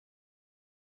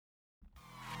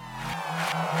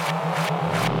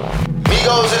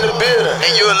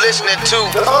And you're listening to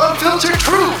The Unfiltered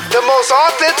Truth, the most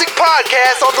authentic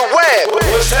podcast on the web.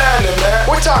 What's happening, man?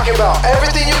 We're talking about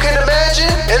everything you can imagine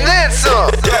and then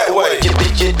some. That way.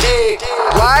 You dig?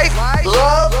 Life,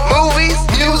 love, movies,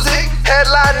 music,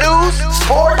 headline news,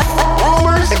 sports,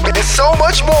 rumors, and so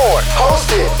much more.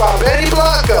 Hosted by Benny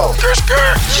Blanco.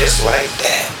 Just like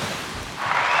that.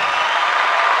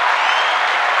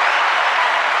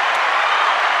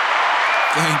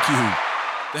 Thank you.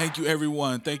 Thank you,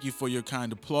 everyone. Thank you for your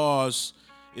kind applause.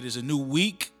 It is a new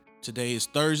week. Today is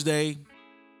Thursday.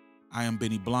 I am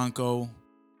Benny Blanco.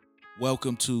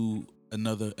 Welcome to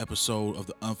another episode of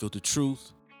The Unfiltered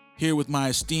Truth. Here with my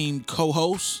esteemed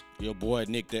co-host, your boy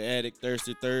Nick the Addict.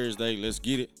 Thirsty Thursday. Let's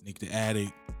get it. Nick the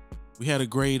Addict. We had a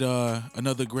great,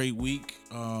 another great week.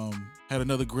 Had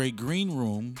another great green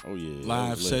room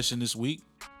live session this week.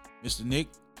 Mr. Nick,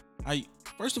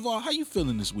 first of all, how you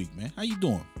feeling this week, man? How you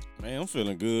doing? Man, I'm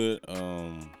feeling good.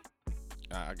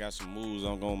 I got some moves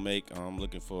I'm gonna make. I'm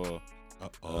looking for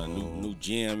a new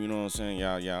gym. You know what I'm saying?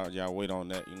 Y'all wait on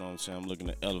that. You know what I'm saying? I'm looking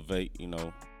to elevate. You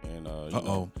know, and you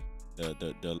know,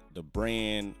 the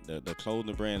brand, the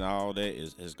clothing brand, all that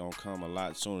is gonna come a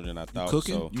lot sooner than I thought. You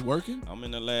cooking? So you working? I'm in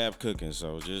the lab cooking.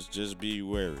 So just be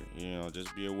wary. You know,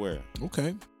 just be aware.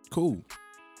 Okay, cool.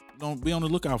 Don't be on the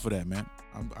lookout for that, man.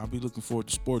 I'll be looking forward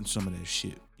to sporting some of that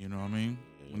shit. You know what I mean?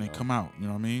 When they come out, you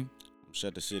know what I mean?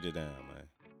 Shut the city down, man.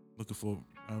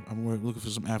 I'm looking for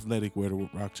some athletic wear to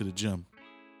rock to the gym.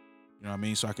 You know what I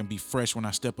mean? So I can be fresh when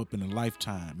I step up in a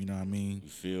lifetime. You know what I mean? You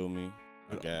feel me?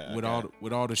 With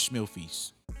all the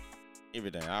schmilfies.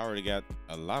 Everything. I already got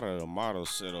a lot of the models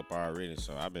set up already,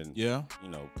 so I've been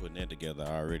putting that together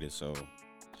already. So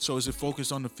is it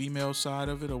focused on the female side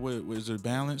of it, or is it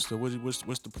balanced, or what's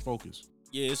the focus?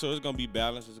 Yeah, so it's gonna be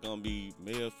balanced. It's gonna be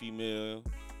male, female,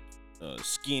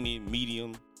 skinny,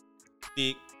 medium,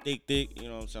 thick. You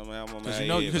know what I'm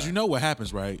saying? Because you know what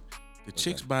happens, right? The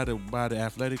chicks buy the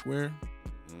athletic wear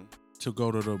to go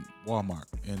to the Walmart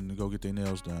and go get their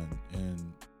nails done,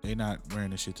 and they not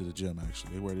wearing this shit to the gym.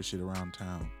 Actually, they wear this shit around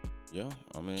town. Yeah,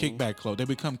 I mean kickback clothes. They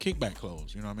become kickback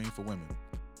clothes. You know what I mean, for women.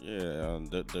 Yeah,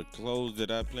 the clothes that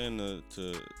I plan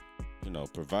to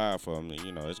provide for them,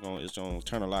 it's gonna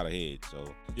turn a lot of heads.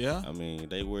 So yeah, I mean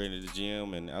they wear it at the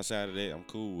gym, and outside of that, I'm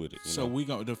cool with it. So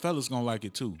the fellas gonna like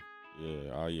it too.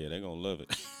 Yeah, oh yeah, they gonna love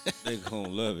it. They gonna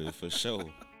love it for sure.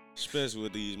 Especially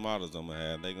with these models I'm gonna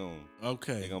have, they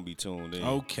gonna be tuned in.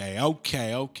 Okay.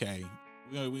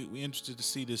 We interested to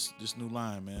see this new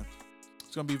line, man.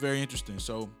 It's gonna be very interesting.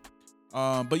 So,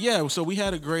 but yeah, so we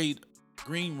had a great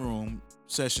green room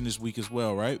session this week as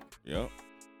well, right? Yep.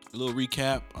 A little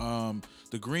recap.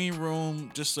 The green room,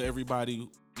 just so everybody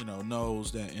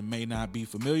knows that it may not be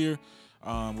familiar.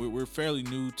 We're fairly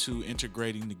new to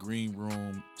integrating the green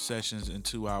room sessions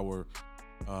into our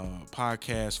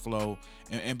podcast flow,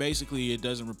 and basically it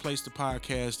doesn't replace the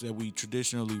podcast that we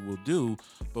traditionally will do,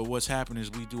 but what's happening is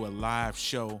we do a live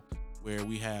show where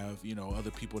we have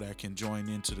other people that can join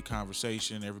into the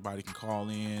conversation. Everybody can call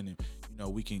in,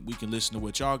 and we can listen to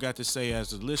what y'all got to say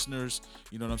as the listeners,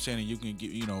 you know what I'm saying, and you can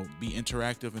get be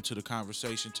interactive into the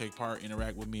conversation, take part,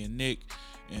 interact with me and Nick,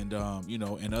 and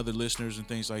and other listeners and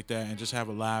things like that, and just have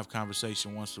a live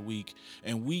conversation once a week.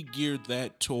 And we geared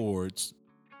that towards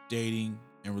dating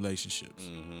and relationships.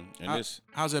 Mm-hmm. And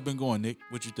how's that been going, Nick?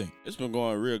 What you think? It's been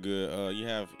going real good. You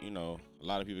have a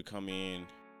lot of people come in,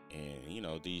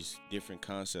 and these different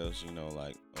concepts.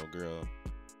 Like girl,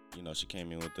 she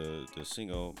came in with the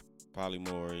single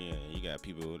polyamory, and you got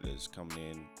people that's coming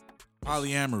in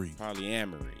polyamory.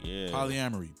 Yeah,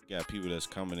 polyamory. You got people that's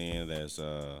coming in that's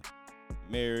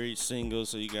married, single.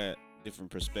 So you got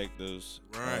different perspectives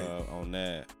on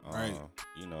that. Right.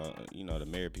 The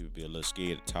married people be a little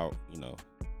scared to talk. You know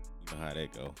how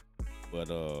that go. But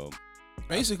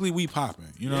basically we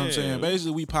popping. You know what I'm saying?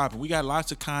 Basically we popping. We got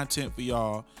lots of content for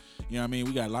y'all. You know what I mean?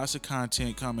 We got lots of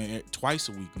content coming twice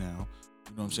a week now.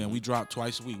 You know what I'm saying? We drop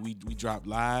twice a week. We drop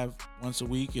live once a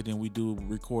week, and then we do a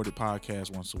recorded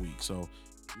podcast once a week. So,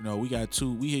 we got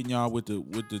two. We hitting y'all with the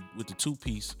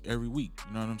 2-piece every week.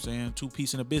 You know what I'm saying?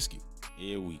 2-piece and a biscuit.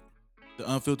 Every week. The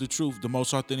Unfiltered Truth, the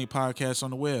most authentic podcast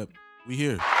on the web. We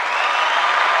here.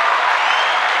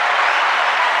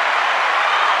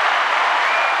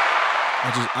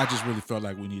 I just really felt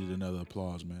like we needed another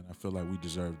applause, man. I feel like we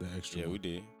deserved the extra. Yeah, one. we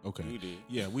did. Okay. We did.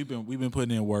 Yeah, we've been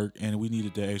putting in work, and we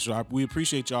needed the extra. We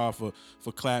appreciate y'all for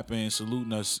clapping and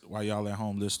saluting us while y'all at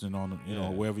home listening on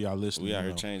wherever y'all listening. We out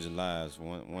here changing lives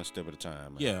one step at a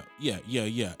time, man.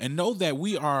 Yeah. And know that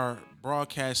we are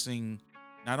broadcasting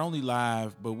not only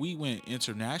live, but we went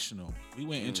international.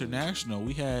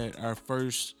 We had our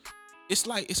first. It's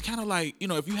kind of like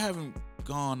if you haven't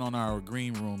gone on our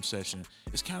green room session,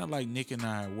 it's kind of like Nick and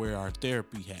I wear our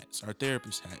therapy hats, our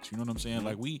therapist hats. You know what I'm saying? Mm-hmm.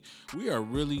 Like we are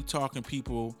really talking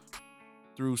people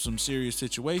through some serious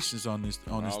situations on this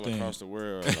all thing. Across the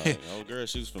world. Like, oh, girl,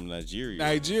 she was from Nigeria.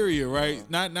 Nigeria, right?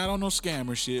 Not on no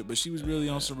scammer shit, but she was really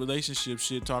on some relationship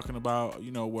shit, talking about,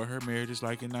 you know, what her marriage is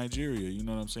like in Nigeria. You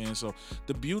know what I'm saying? So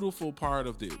the beautiful part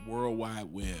of the World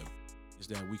Wide Web is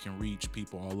that we can reach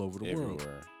people all over the world,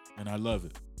 and I love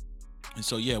it. And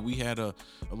so yeah, we had a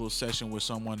little session with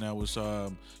someone that was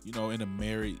you know, in a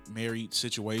married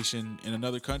situation in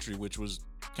another country, which was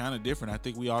kind of different. I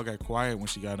think we all got quiet when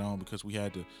she got on because we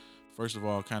had to, first of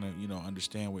all, kind of, you know,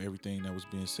 understand what everything that was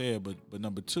being said, but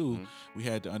number two, we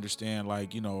had to understand,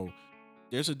 like, you know,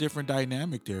 there's a different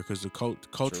dynamic there because the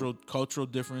cultural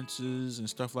differences and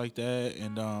stuff like that.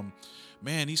 And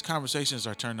man, these conversations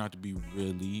are turning out to be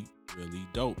really, really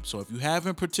dope. So if you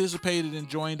haven't participated and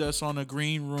joined us on a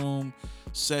green room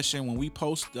session, when we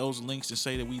post those links and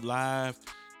say that we live,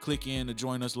 click in to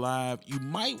join us live, you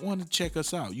might want to check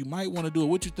us out. You might want to do it.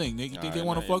 What you think, Nick? You think they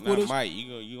want to fuck with us? Might.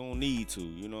 You gonna need to.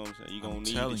 You know what I'm saying? You gonna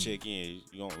need to check in.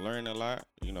 You gonna learn a lot.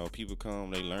 You know, people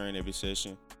come, they learn every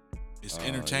session. It's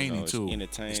entertaining, you know, too. It's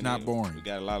entertaining. It's not boring. We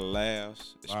got a lot of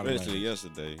laughs, especially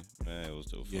yesterday. Man, it was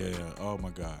so funny. Yeah. Oh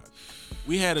my God.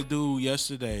 We had a dude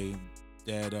yesterday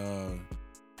that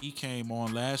he came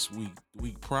on last week, the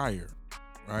week prior,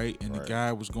 right? And the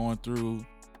guy was going through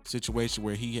a situation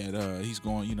where he had he's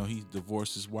going, you know, he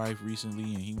divorced his wife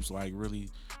recently, and he was like really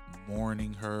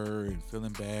mourning her and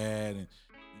feeling bad, and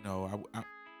you know, I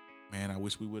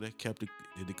wish we would have kept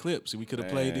the clip. So we could have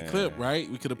played the clip, right?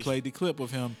 We could have played the clip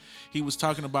of him. He was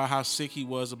talking about how sick he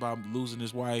was about losing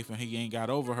his wife, and he ain't got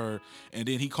over her. And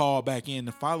then he called back in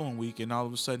the following week, and all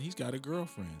of a sudden he's got a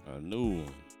girlfriend. A new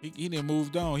one. He done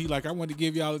moved on. He like, I wanted to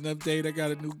give y'all an update. I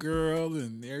got a new girl,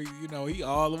 and there, you know, he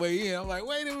all the way in. I'm like,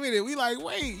 wait a minute. We like,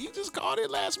 wait, you just called it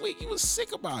last week. You was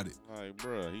sick about it. Like,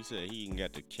 bro, he said he even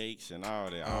got the cakes and all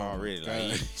that already. God.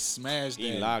 Like, he smashed that.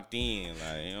 He locked in,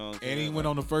 like, you know what I'm saying? And he went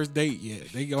on the first date yet.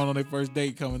 They going on their first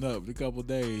date coming up in a couple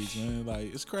days, man.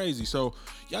 Like, it's crazy. So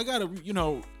y'all gotta, you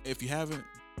know, if you haven't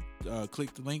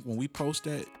clicked the link when we post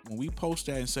that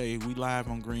and say we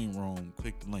live on Green Room,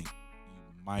 click the link.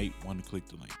 You might want to click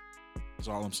the link. That's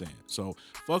all I'm saying. So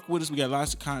fuck with us. We got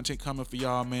lots of content coming for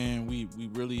y'all, man. We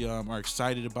really are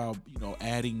excited about, you know,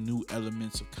 adding new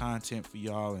elements of content for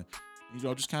y'all, and you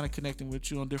know, just kind of connecting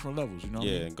with you on different levels. You know.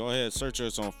 Yeah. Go ahead, search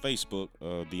us on Facebook,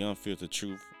 The Unfiltered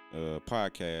Truth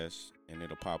Podcast, and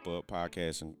it'll pop up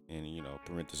podcast and you know,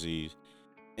 parentheses,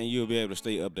 and you'll be able to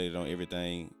stay updated on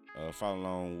everything. Follow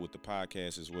along with the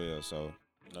podcast as well. So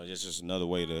you know, that's just another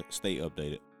way to stay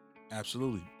updated.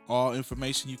 Absolutely. All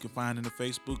information you can find in the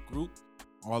Facebook group,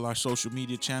 all our social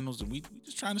media channels, and we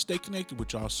just trying to stay connected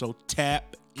with y'all. So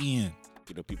tap in.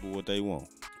 Give the people what they want.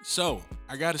 So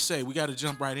I gotta say, we gotta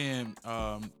jump right in,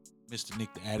 Mr.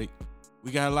 Nick the Addict.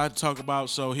 We got a lot to talk about,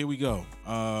 so here we go.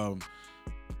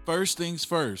 First things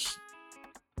first.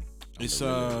 It's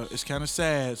kind of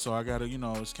sad, so I gotta, you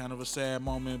know, it's kind of a sad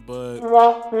moment, but the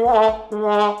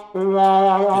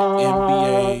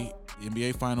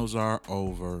NBA finals are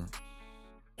over.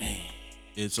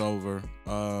 It's over.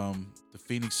 The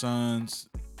Phoenix Suns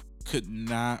could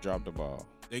not drop the ball.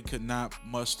 They could not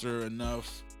muster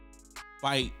enough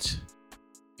fight,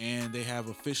 and they have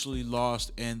officially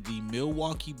lost. And the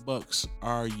Milwaukee Bucks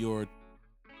are your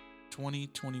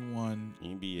 2021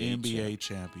 NBA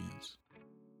champions.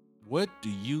 What do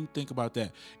you think about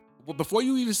that? Well, before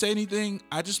you even say anything,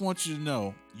 I just want you to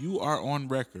know you are on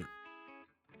record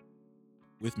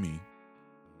with me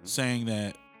saying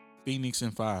that Phoenix in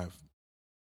 5.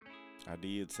 I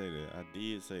did say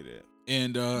that.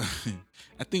 And I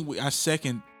think I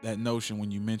second that notion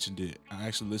when you mentioned it. I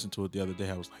actually listened to it the other day.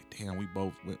 I was like, damn, we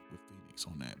both went with Phoenix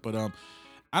on that. But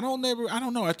I don't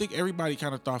know. I think everybody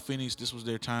kind of thought Phoenix, this was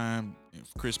their time.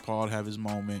 Chris Paul have his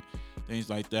moment, things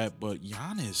like that. But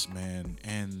Giannis, man,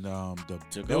 and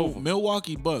the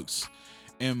Milwaukee Bucks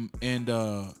and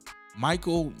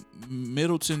Michael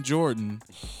Middleton Jordan.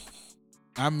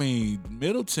 I mean,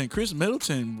 Chris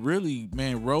Middleton really,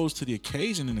 man, rose to the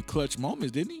occasion in the clutch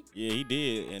moments, didn't he? Yeah, he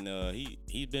did, and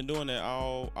he's been doing that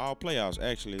all playoffs.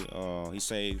 Actually, he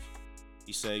saved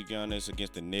Giannis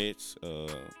against the Nets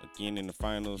again in the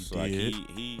finals. So like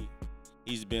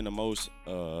he's been the most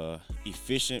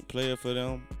efficient player for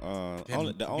them.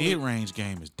 The mid-range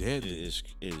game is deadly. Is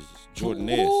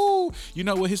Jordan-esque. You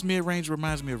know what? His mid-range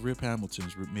reminds me of Rip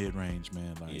Hamilton's mid-range,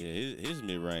 man. Like, yeah, his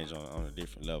mid-range on a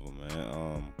different level,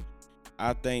 man.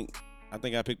 I think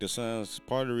I picked the Suns.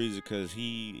 Part of the reason because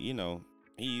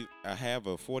I have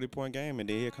a 40-point game, and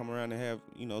then he'll come around and have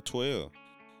 12.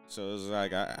 So it's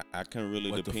like I couldn't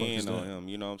really What the fuck is depend on that? him.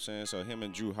 You know what I'm saying? So him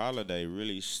and Drew Holiday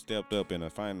really stepped up in the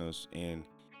finals, and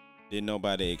didn't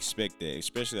nobody expect that,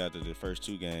 especially after the first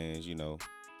two games.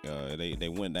 They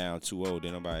went down 2-0.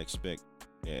 Didn't nobody expect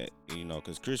that.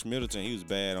 Because Chris Middleton, he was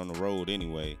bad on the road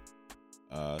anyway.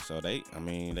 So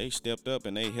they stepped up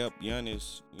and they helped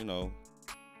Giannis,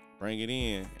 bring it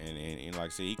in, and like I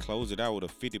said, he closed it out with a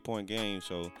 50-point game.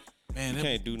 So Man, you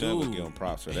can't do nothing but give him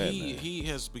props for that, man. He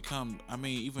has become. I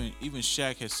mean, even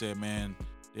Shaq has said, man,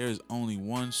 there is only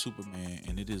one Superman,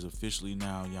 and it is officially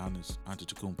now Giannis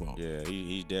Antetokounmpo. Yeah,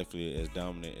 he's definitely as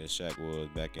dominant as Shaq was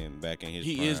back in his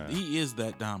He prime. He is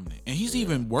that dominant, and he's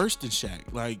even worse than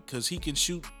Shaq. Like, cause he can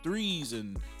shoot threes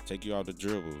and take you off the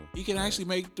dribble. he can actually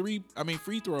make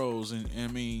free throws, and I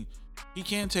mean, he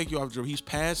can take you off the dribble. He's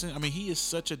passing. I mean, he is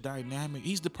such a dynamic.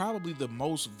 He's probably the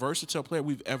most versatile player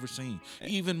we've ever seen,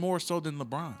 even more so than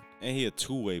LeBron. And he a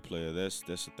two-way player. That's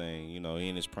the thing. He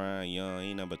in his prime, young.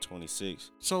 He number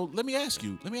 26. So let me ask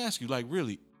you, like,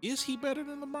 really, is he better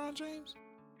than LeBron James?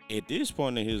 At this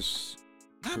point in his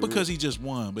Not career, because he just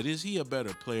won, but is he a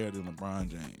better player than LeBron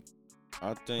James?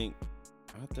 I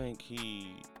think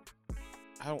he.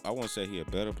 I won't say he a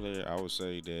better player. I would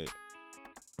say that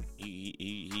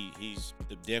he's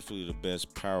definitely the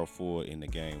best power forward in the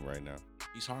game right now.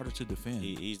 He's harder to defend.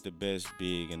 He's the best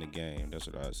big in the game. That's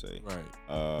what I'd say.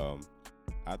 Right.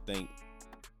 I think,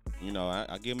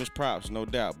 I give him his props, no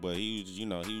doubt. But he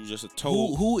was just a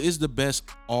total. Who is the best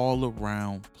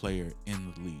all-around player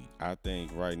in the league? I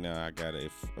think right now I gotta.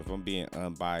 If I'm being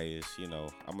unbiased, I'm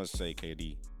gonna say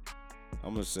KD.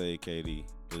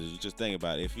 Because you just think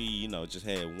about it. If he, just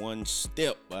had one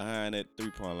step behind that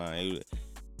 3-point line,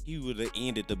 he would have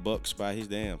ended the Bucks by his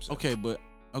damn self.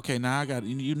 Okay, now I got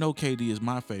KD is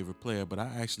my favorite player, but I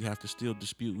actually have to still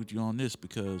dispute with you on this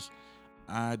because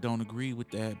I don't agree with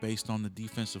that based on the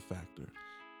defensive factor.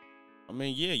 I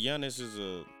mean, yeah, Giannis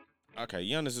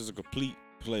is a complete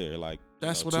player. Like,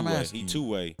 that's what I'm asking. He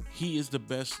two-way. He is the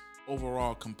best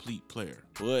overall complete player.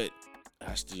 But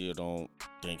I still don't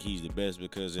think he's the best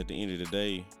because at the end of the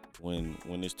day, when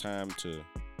it's time to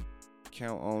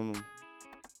count on him,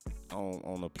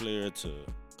 on a player to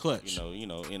clutch,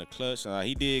 in a clutch,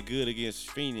 he did good against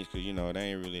Phoenix because they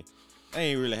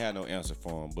ain't really had no answer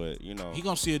for him. But he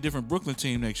gonna see a different Brooklyn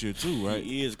team next year too, right?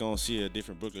 He is gonna see a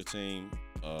different Brooklyn team.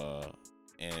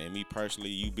 And me personally,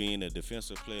 you being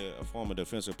a former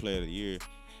defensive player of the year,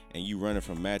 and you running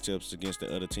from matchups against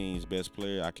the other team's best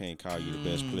player, I can't call you the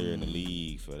best player in the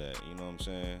league for that. You know what I'm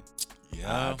saying?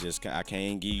 Yeah. I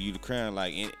can't give you the crown.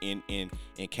 Like in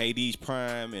KD's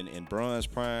prime and Bron's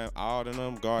prime, all of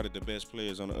them guarded the best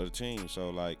players on the other team. So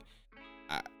like,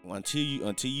 until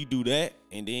you do that,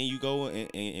 and then you go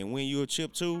and win you a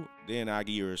chip too, then I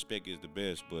give you respect as the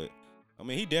best. But I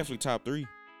mean, he definitely top 3.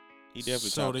 He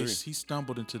definitely top 3. He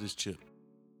stumbled into this chip.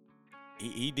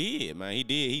 He did, man. He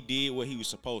did what he was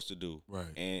supposed to do. Right.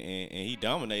 And he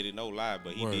dominated, no lie,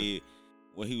 but he did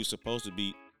what he was supposed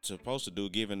to do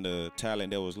given the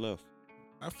talent that was left.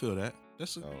 I feel that.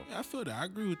 I feel that. I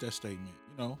agree with that statement,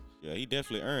 Yeah, he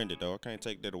definitely earned it though. I can't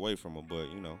take that away from him, but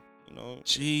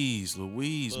Jeez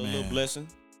Louise, man. Little blessing.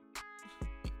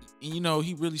 And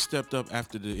he really stepped up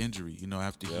after the injury,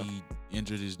 after he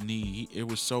injured his knee. It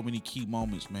was so many key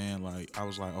moments, man. Like, I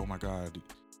was like, oh my God,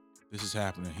 this is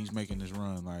happening. He's making this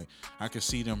run. Like, I could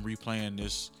see them replaying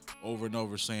this over and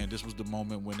over, saying this was the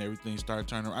moment when everything started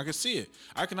turning around. I could see it.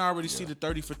 I can already see the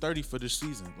 30 for 30 for this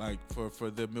season, like for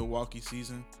the Milwaukee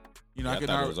season. I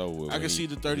can see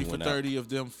the 30 for 30 of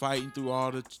them fighting through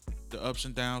all the ups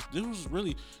and downs. This was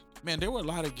really, man, there were a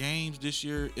lot of games this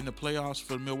year in the playoffs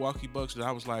for the Milwaukee Bucks that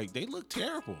I was like, they look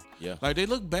terrible. Yeah. Like, they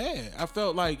look bad. I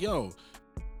felt like,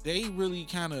 they really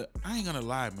kind of, I ain't gonna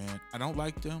lie, man. I don't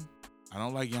like them. I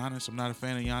don't like Giannis. I'm not a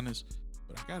fan of Giannis.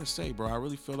 But I gotta say, bro, I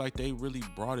really feel like they really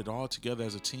brought it all together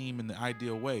as a team in the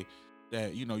ideal way.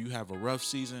 That, you have a rough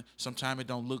season. Sometimes it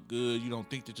don't look good. You don't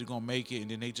think that you're going to make it. And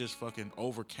then they just fucking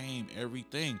overcame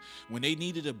everything. When they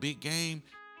needed a big game,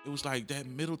 it was like that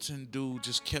Middleton dude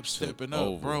just kept stepping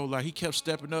up, bro. Like, he kept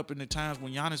stepping up in the times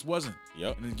when Giannis wasn't.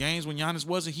 Yep. In the games when Giannis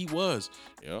wasn't, he was.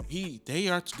 Yep. They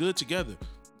are good together.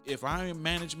 If I am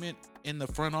management in the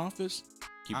front office,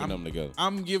 keeping them together,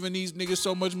 I'm giving these niggas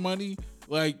so much money.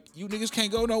 Like, you niggas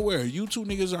can't go nowhere. You two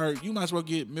niggas you might as well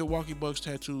get Milwaukee Bucks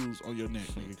tattoos on your neck,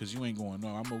 nigga, because you ain't going no.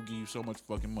 I'm going to give you so much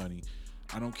fucking money.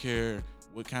 I don't care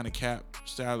what kind of cap,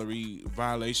 salary,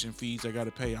 violation fees I got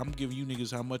to pay. I'm giving you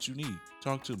niggas how much you need.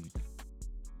 Talk to me.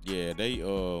 Yeah, they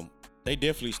They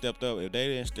definitely stepped up. If they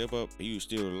didn't step up, he would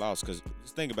still lost. Because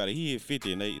just think about it. He hit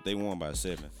 50 and they won by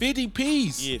 7. 50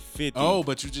 piece. He hit 50. Oh,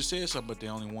 but you just said something, but they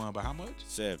only won by how much?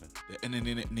 7. And then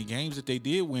in the games that they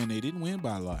did win, they didn't win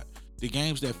by a lot. The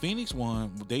games that Phoenix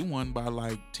won, they won by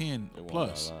like 10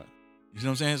 plus. You know what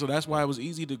I'm saying? So that's why it was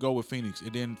easy to go with Phoenix.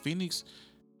 And then Phoenix,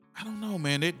 I don't know,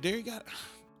 man. They got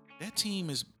that team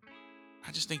is.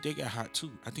 I just think they got hot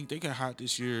too. I think they got hot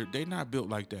this year. They're not built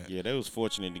like that. Yeah, they was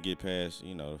fortunate to get past.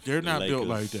 They're not Lakers. built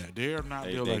like that. They're not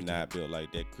built like that. They're not built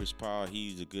like that. Chris Paul,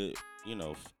 he's a good,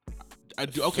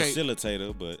 okay.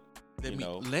 facilitator, but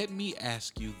Let me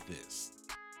ask you this: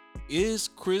 is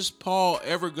Chris Paul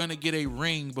ever gonna get a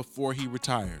ring before he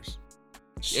retires?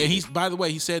 shit. And he's, by the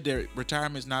way, he said that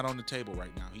retirement's not on the table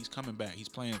right now. He's coming back. He's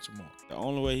playing some more. The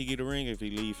only way he get a ring if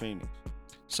he leave Phoenix.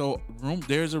 So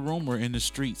there's a rumor in the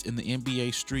streets, in the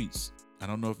NBA streets. I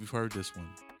don't know if you've heard this one.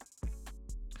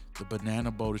 The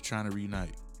Banana Boat is trying to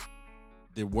reunite.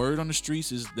 The word on the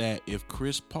streets is that if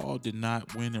Chris Paul did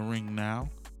not win a ring now,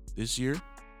 this year,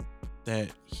 that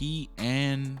he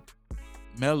and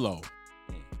Melo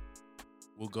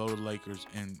will go to Lakers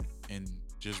and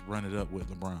just run it up with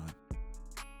LeBron.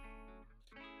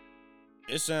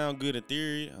 It sounds good in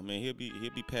theory. I mean, he'll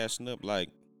be passing up like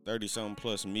 30-something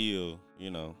plus meal,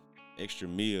 extra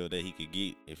meal that he could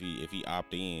get if he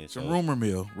opt in. It's a rumor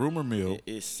mill.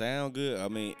 It sound good. I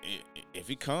mean, if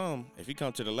he come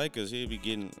to the Lakers, he'll be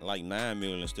getting like $9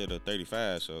 million instead of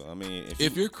 35. So I mean,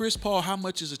 if you're Chris Paul, how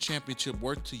much is a championship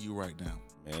worth to you right now?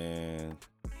 Man,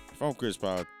 if I'm Chris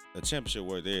Paul, a championship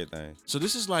worth everything. So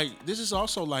this is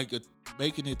also like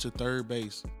making it to third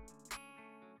base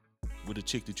with a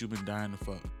chick that you've been dying to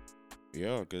fuck.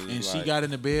 Yeah, because and she got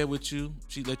in the bed with you.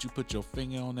 She let you put your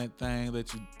finger on that thing,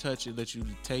 let you touch it, let you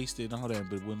taste it, and all that,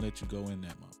 but wouldn't let you go in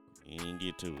that motherfucker. You didn't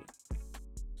get to it.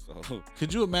 So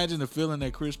could you imagine the feeling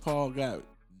that Chris Paul got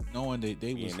knowing that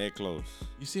they was that close?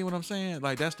 You see what I'm saying?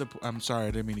 Like that's I'm sorry,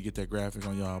 I didn't mean to get that graphic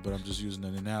on y'all, but I'm just using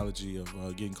an analogy of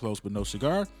getting close but no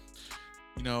cigar.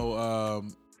 And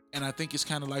I think it's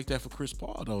kind of like that for Chris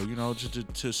Paul, though.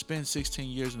 To spend 16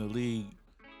 years in the league,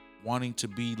 wanting to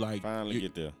be like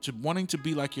get there, wanting to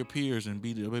be like your peers and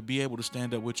be able to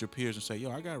stand up with your peers and say,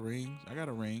 "Yo, I got rings. I got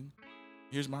a ring.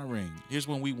 Here's my ring. Here's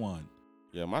when we won."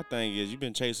 Yeah, my thing is you've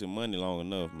been chasing money long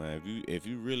enough, man. If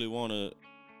you really want to,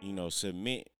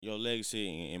 cement your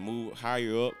legacy and move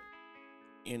higher up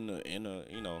in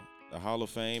the Hall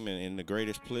of Fame and the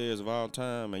greatest players of all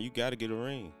time, and you got to get a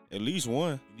ring, at least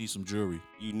one. You need some jewelry.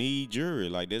 You need jewelry.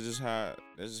 Like this is how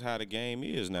the game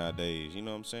is nowadays. You know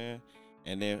what I'm saying?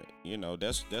 And then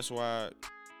that's why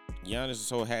Giannis is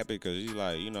so happy because he's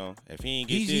like, if he ain't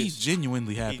get this, he's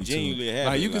genuinely happy. He's genuinely happy.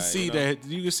 Like you can see that,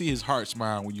 you can see his heart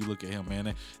smile when you look at him, man.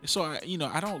 And so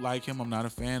I don't like him. I'm not a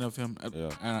fan of him.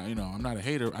 Yeah. I'm not a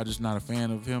hater. I'm just not a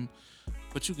fan of him.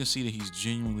 But you can see that he's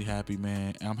genuinely happy,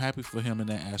 man. And I'm happy for him in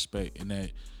that aspect. And that,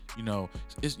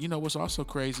 it's what's also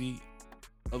crazy.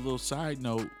 A little side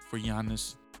note for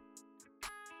Giannis.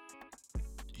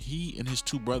 He and his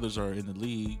two brothers are in the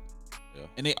league. Yeah.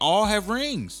 And they all have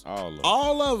rings.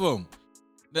 All of them.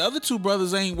 The other two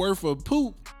brothers ain't worth a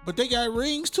poop, but they got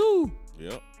rings too.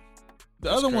 Yep. The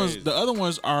other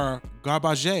ones are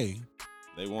garbage.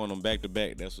 They won them back to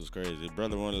back. That's what's crazy. His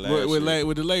brother won the last year.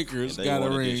 With the Lakers, got a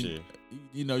ring.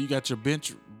 You got your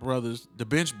bench brothers, the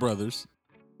bench brothers.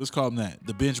 Let's call them that,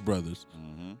 the bench brothers.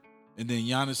 Mm-hmm. And then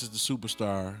Giannis is the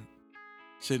superstar,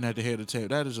 sitting at the head of the table.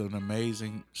 That is an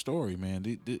amazing story,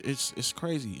 man. It's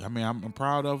crazy. I mean, I'm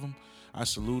proud of him. I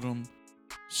salute him.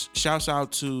 Shouts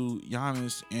out to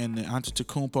Giannis and the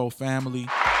Antetokounmpo family.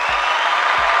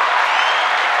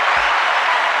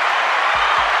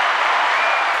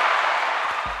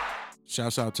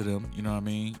 Shouts out to them, you know what I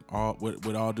mean?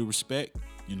 With all due respect,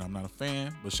 I'm not a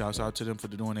fan, but shouts out to them for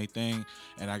doing their thing.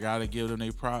 And I got to give them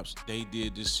their props. They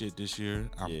did this shit this year.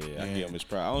 I give them his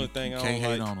props. Only thing you I can't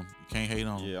don't hate like, on them. You can't hate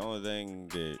on them. Yeah, only thing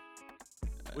that...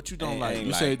 What you don't like?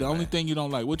 You say the only thing you don't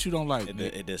like. What you don't like?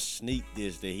 The sneak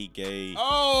diss that he gave.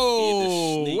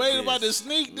 Oh, wait about the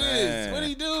sneak diss. What'd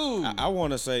he do? I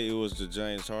want to say it was to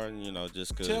James Harden,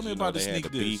 just because Tell me about the they sneak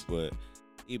had the diss. beef, but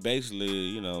he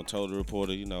basically, told the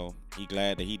reporter, he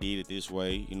glad that he did it this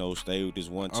way, stay with this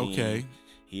one team. Okay.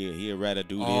 He'd rather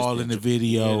do this all in the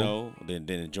video,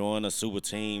 than join a super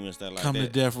team and stuff like Come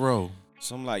that. to death row.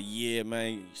 So I'm like, yeah,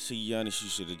 man. See, Giannis, you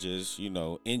should have just,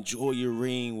 enjoy your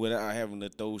ring without having to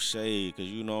throw shade.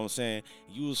 Because you know what I'm saying?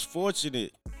 You was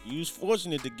fortunate.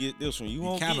 To get this one.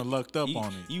 You kind of lucked up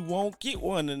on it. You won't get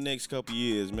one in the next couple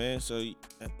years, man. So,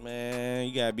 man,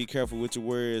 you got to be careful with your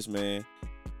words, man.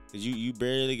 Cause you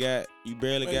barely got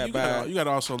by. You gotta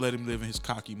also let him live in his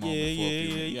cocky moment for a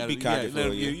few minutes. You be cocky for a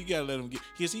year. You gotta let him get.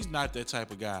 He's not that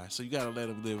type of guy, so you gotta let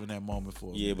him live in that moment for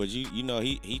a minute. Yeah, but you know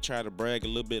he tried to brag a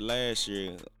little bit last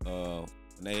year when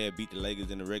they had beat the Lakers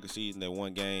in the regular season. That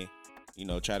one game, you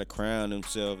know, try to crown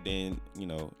himself. Then you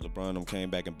know LeBron them came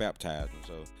back and baptized him.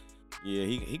 So yeah,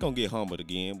 he gonna get humbled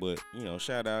again. But you know,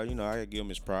 shout out. You know, I gotta give him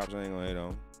his props. I ain't gonna hate on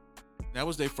him. That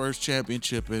was their first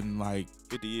championship in like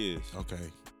 50 years.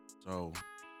 Okay. So,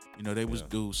 you know, they was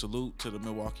due. Salute to the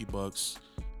Milwaukee Bucks.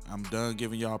 I'm done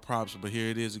giving y'all props, but here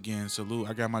it is again. Salute.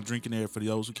 I got my drink in the air for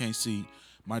those who can't see.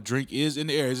 My drink is in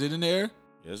the air. Is it in the air?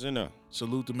 Yes and no.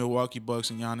 Salute the Milwaukee Bucks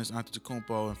and Giannis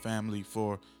Antetokounmpo and family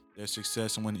for their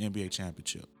success and winning the NBA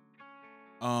championship.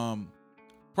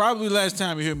 Probably last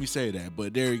time you hear me say that,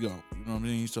 but there you go. You know what I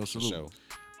mean? So salute.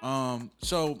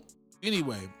 So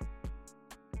anyway,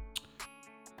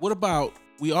 what about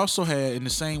we also had in the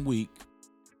same week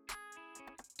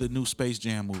the new Space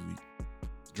Jam movie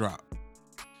drop.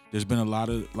 There's been a lot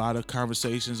of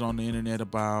conversations on the internet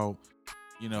about,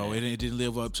 you know, it didn't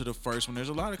live up to the first one. There's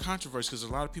a lot of controversy because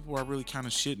a lot of people are really kind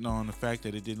of shitting on the fact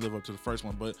that it didn't live up to the first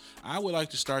one. But I would like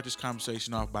to start this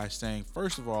conversation off by saying,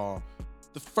 first of all,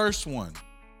 the first one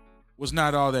was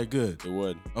not all that good. It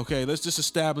wasn't. Okay, let's just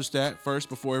establish that first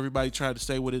before everybody tried to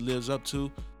say what it lives up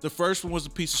to. The first one was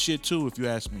a piece of shit too, if you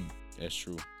ask me. That's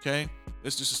true. Okay,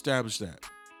 let's just establish that.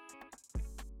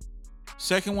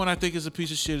 Second one, I think, is a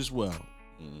piece of shit as well.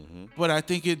 Mm-hmm. But I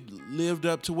think it lived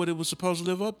up to what it was supposed to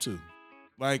live up to.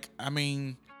 Like, I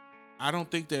mean, I don't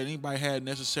think that anybody had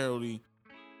necessarily...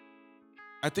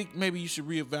 I think maybe you should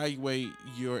reevaluate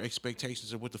your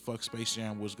expectations of what the fuck Space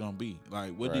Jam was going to be.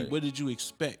 Like, what did you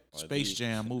expect Space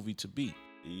Jam movie to be?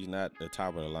 He's not the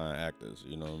top of the line actors,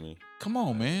 you know what I mean? Come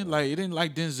on, man. Like, it didn't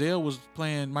like Denzel was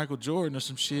playing Michael Jordan or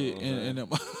some shit.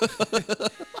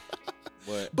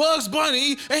 But Bugs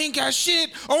Bunny ain't got shit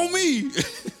on me.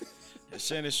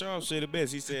 Shannon Sharp said it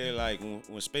best. He said, like,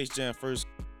 when Space Jam first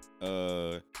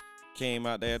came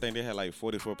out there, I think they had like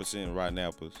 44% Rotten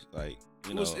Apples. Like,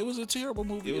 you know, it was a terrible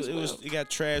movie. It got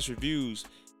trash reviews,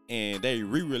 and they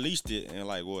re-released it in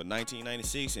like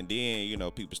 1996, and then you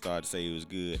know people started to say it was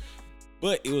good,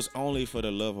 but it was only for the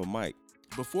love of Mike.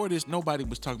 Before this, nobody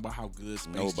was talking about how good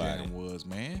Space Jam was,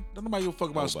 man. Nobody give a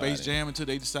fuck about Space Jam until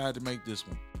they decided to make this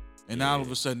one. And now all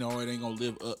of a sudden, it ain't gonna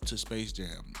live up to Space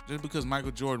Jam just because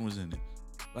Michael Jordan was in it.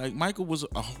 Like, Michael was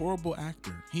a horrible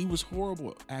actor. He was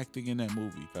horrible acting in that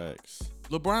movie. Facts.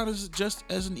 LeBron is just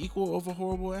as an equal of a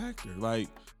horrible actor. Like,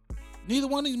 neither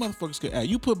one of these motherfuckers could act.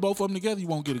 You put both of them together, you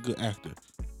won't get a good actor.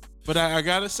 But I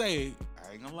gotta say,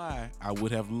 I ain't gonna lie, I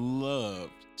would have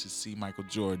loved to see Michael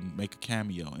Jordan make a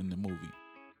cameo in the movie.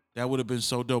 That would have been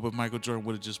so dope if Michael Jordan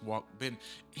would have just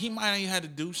he might ain't had to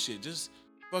do shit. Just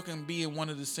fucking be in one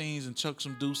of the scenes and chuck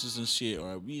some deuces and shit,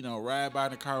 or you know, ride by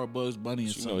in the car with Bugs Bunny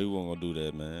and something. You know he wasn't gonna do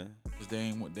that, man. Cause they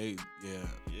ain't what they,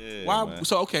 yeah. Why? Man.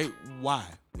 So okay, why?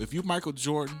 If you are Michael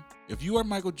Jordan, Nick, if you are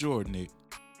Michael Jordan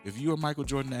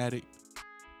addict,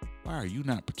 why are you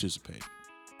not participating?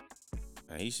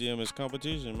 He see him as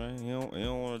competition, man. He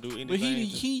don't want to do anything. But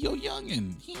he your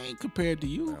youngin. He ain't compared to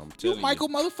you. You Michael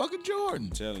motherfucking Jordan.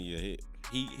 I'm telling you,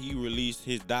 he released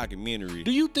his documentary.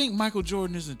 Do you think Michael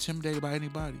Jordan is intimidated by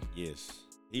anybody? Yes.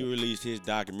 He released his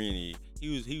documentary.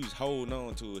 He was holding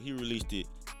on to it. He released it.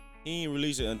 He didn't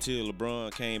release it until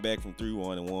LeBron came back from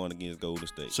 3-1 and won against Golden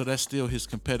State. So that's still his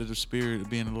competitive spirit of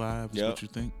being alive, is what you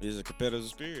think? It's a competitive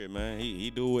spirit, man. He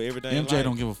do everything. MJ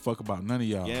don't give a fuck about none of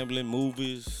y'all. Gambling,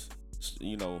 movies,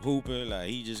 you know, hooping, like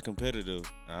he just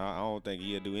competitive. I don't think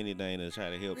he'll do anything to try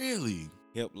to help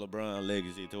LeBron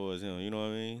legacy towards him. You know what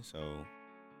I mean? So,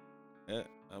 I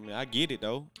mean, I get it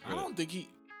though. I don't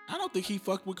think he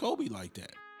fucked with Kobe like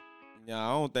that. Yeah,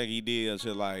 I don't think he did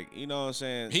until like, you know what I'm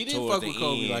saying? He didn't fuck with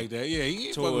Kobe like that. Yeah, he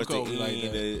didn't fuck with Kobe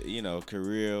like that. You know,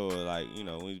 career or like, you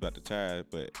know, when he's about to retire,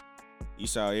 but he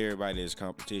saw everybody as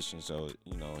competition. So,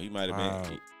 you know, he might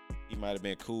have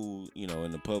been cool, you know,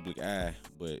 in the public eye,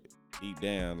 but deep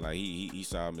down, like he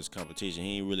saw him as competition.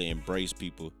 He didn't really embrace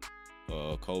people,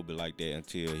 Kobe like that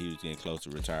until he was getting close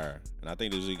to retire. And I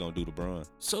think this is what he's gonna do to Bron.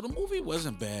 So the movie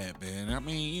wasn't bad, man. I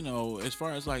mean, you know, as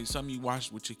far as like something you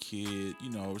watched with your kid, you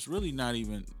know, it's really not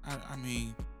even. I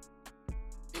mean,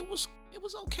 it was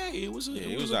okay. It was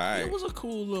a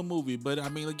cool little movie. But I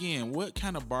mean, again, what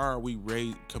kind of bar are we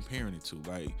comparing it to?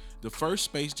 Like the first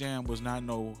Space Jam was not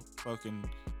no fucking.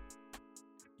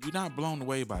 You're not blown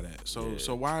away by that.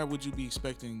 So why would you be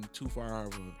expecting too far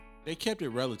of a? They kept it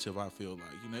relative, I feel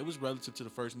like. You know, it was relative to the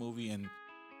first movie, and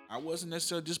I wasn't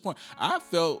necessarily disappointed. I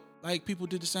felt like people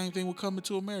did the same thing with Coming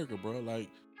to America, bro. Like,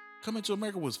 Coming to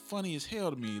America was funny as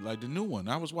hell to me. Like the new one,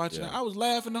 I was watching. Yeah. I was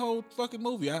laughing the whole fucking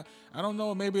movie. I don't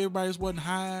know. Maybe everybody just wasn't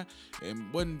high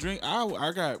and wasn't drink.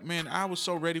 I was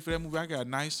so ready for that movie. I got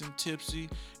nice and tipsy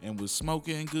and was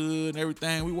smoking good and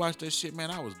everything. We watched that shit, man.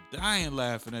 I was dying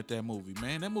laughing at that movie,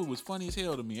 man. That movie was funny as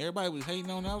hell to me. Everybody was hating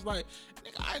on it. I was like,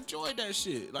 nigga, I enjoyed that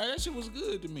shit. Like that shit was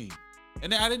good to me.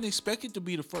 And I didn't expect it to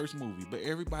be the first movie, but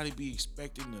everybody be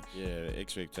expecting the Yeah,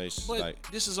 expectations. But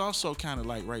Like, this is also kind of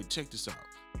like, right, check this out.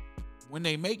 When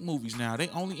they make movies now, they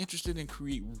only interested in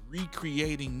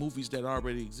recreating movies that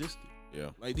already existed. yeah.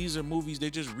 Like these are movies, they're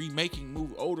just remaking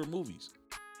older movies.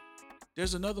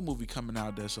 There's another movie coming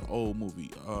out that's an old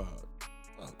movie.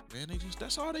 Man,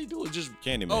 that's all they do is just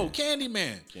Candyman. Oh,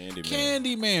 Candyman. Candyman.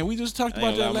 Candyman. We just talked I about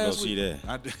ain't that gonna last go week. see that.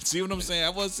 I see what I'm saying. I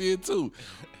want to see it too.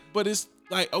 But it's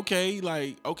like, okay,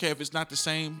 if it's not the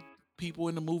same people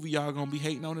in the movie, y'all gonna be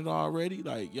hating on it already?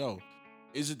 Like, yo,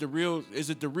 is it the real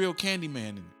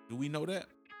Candyman? Do we know that?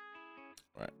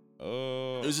 Right.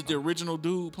 Is it the original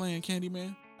dude playing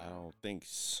Candyman? I don't think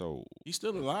so. He's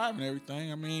still alive and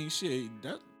everything. I mean, shit,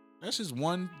 that's his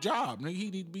one job. Nigga, he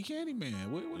need to be Candyman.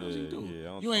 What else he do?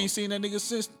 Yeah, You ain't seen that nigga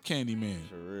since Candyman.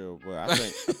 For real, but I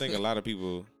think a lot of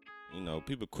people,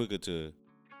 people quicker to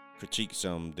critique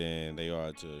something than they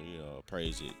are to,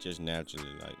 praise it just naturally.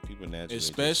 Like people naturally.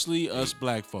 Especially us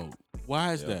black folk.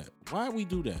 Why is Yeah. that? Why do we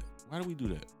do that? Why do we do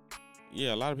that?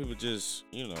 Yeah, a lot of people just,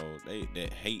 they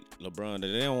hate LeBron.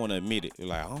 They don't want to admit it. They're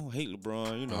like, I don't hate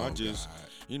LeBron. Oh, I just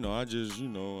don't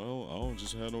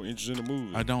just have no interest in the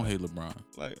movie. I don't hate LeBron.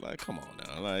 Like, come on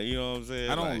now. Like, you know what I'm saying?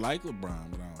 I don't like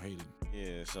LeBron, but I don't hate him.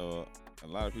 Yeah, so a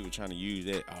lot of people trying to use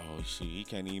that. Oh, shit, he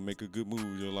can't even make a good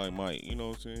movie just like Mike. You know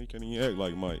what I'm saying? He can't even act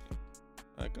like Mike.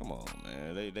 Like, come on,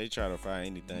 man. They try to find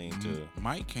anything to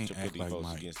Mike can't to put act these like folks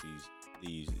Mike. against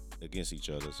these against each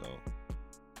other. So,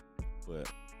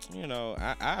 but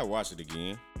I watch it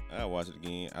again. I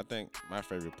think my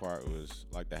favorite part was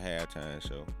like the halftime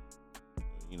show.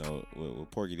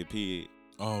 With Porky the Pig.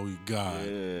 Oh God.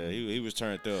 Yeah, he was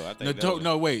turned up. I think.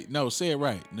 No, say it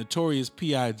right. Notorious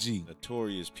P.I.G.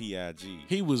 Notorious P.I.G.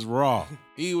 He was raw.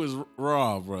 He was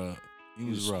raw, bro. He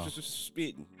was raw.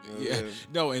 Spitting. Yeah.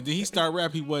 No, and then he started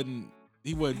rap. He wasn't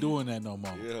doing that no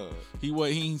more. Yeah. He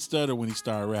ain't stutter when he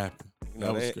started rapping.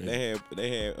 That was crazy. They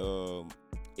had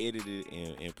edited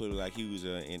and put it like he was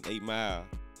in 8 Mile,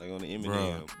 like on the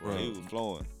Eminem. Bro, he was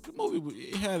flowing. The movie,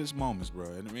 it had its moments,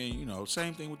 bro. And I mean,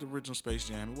 same thing with the original Space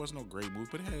Jam. It wasn't no great movie,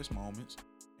 but it had its moments.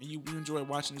 And you enjoy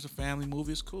watching it as a family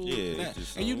movie. It's cool. Yeah.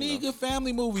 And you need good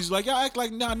family movies. Like, y'all act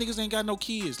like, nah, niggas ain't got no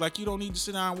kids. Like, you don't need to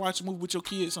sit down and watch a movie with your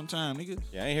kids sometime, nigga.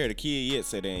 Yeah, I ain't heard a kid yet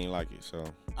say they ain't like it, so.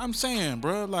 I'm saying,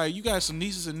 bro, like, you got some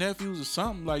nieces and nephews or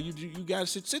something. Like, you got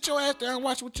to sit your ass down and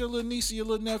watch with your little niece or your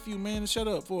little nephew, man, and shut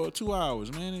up for 2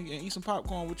 hours, man, and eat some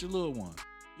popcorn with your little one.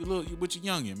 With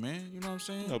your youngin', man. You know what I'm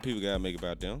saying? People gotta make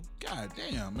about them. God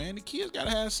damn, man. The kids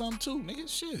gotta have something too, nigga.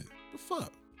 Shit. The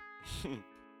fuck?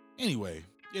 Anyway,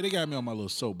 yeah, they got me on my little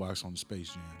soapbox on the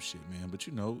Space Jam shit, man. But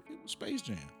it was Space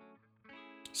Jam.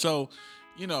 So,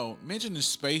 mentioning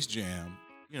Space Jam,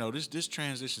 this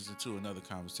transitions into another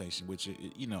conversation, which,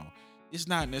 it's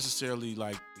not necessarily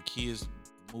like the kids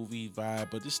movie vibe,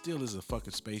 but this still is a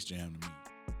fucking Space Jam to me.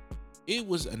 It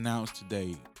was announced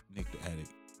today, Nick the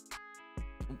Addict.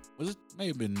 May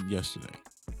have been yesterday,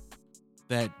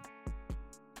 that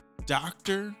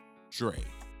Dr. Dre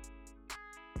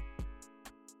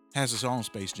has his own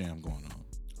Space Jam going on.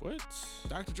 What?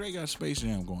 Dr. Dre got a Space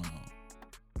Jam going on.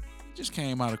 He just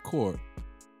came out of court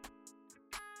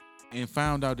and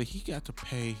found out that he got to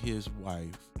pay his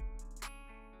wife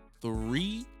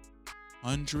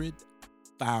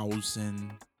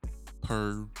 $300,000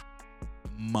 per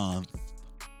month.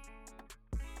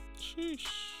 Sheesh.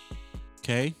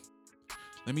 Okay?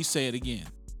 Let me say it again.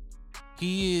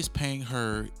 He is paying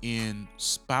her in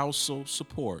spousal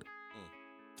support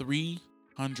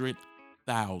 $300,000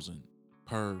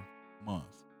 per month.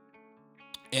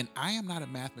 And I am not a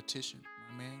mathematician,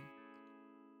 my man.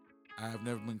 I've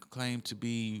never been claimed to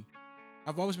be.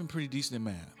 I've always been pretty decent in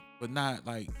math, but not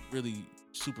like really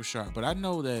super sharp. But I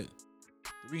know that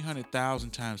 300,000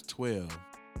 times 12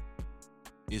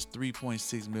 is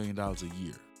 $3.6 million a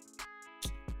year.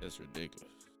 That's ridiculous.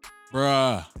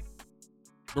 Bruh.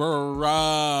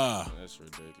 That's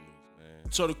ridiculous, man.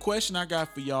 So the question I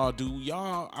got for y'all,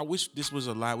 I wish this was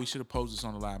a live. We should have posed this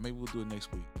on the live. Maybe we'll do it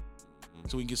next week.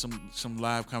 So we can get some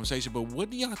live conversation. But what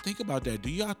do y'all think about that?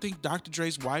 Do y'all think Dr.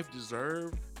 Dre's wife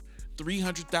deserved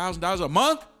 $300,000 a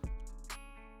month?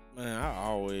 Man,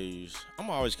 I'm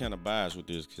always kind of biased with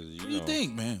this because What do you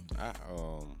think, man?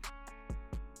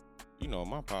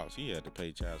 My pops, he had to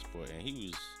pay child support, and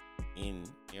he in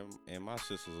my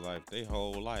sister's life, they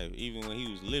whole life, even when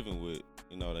he was living with,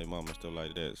 their mom and stuff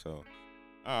like that. So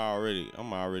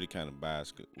I'm already kind of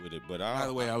biased with it. But by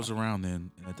the way, I was around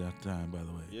then at that time. By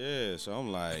the way, yeah. So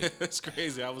I'm like, that's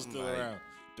crazy. I was still like, around.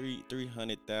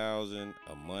 300,000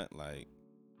 a month, like,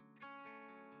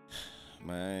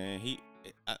 man,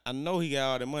 I know he got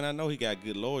all the money. I know he got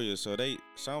good lawyers. So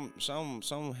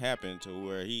some happened to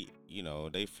where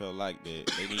they felt like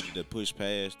that they needed to push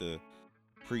past the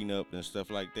prenup and stuff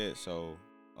like that. So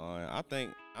I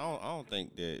don't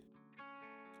think that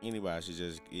anybody should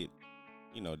just get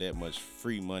that much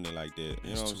free money like that.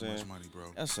 You know what I'm saying? Too much money,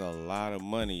 bro. That's a lot of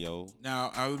money, yo.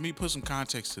 Now, let me put some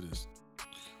context to this.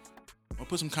 I'll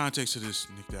put some context to this,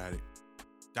 Nick Daddy.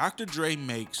 Dr. Dre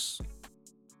makes,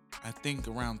 I think,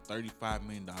 around $35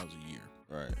 million a year.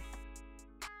 Right.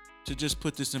 To just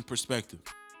put this in perspective,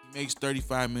 he makes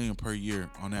 $35 million per year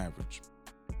on average.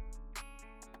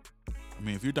 I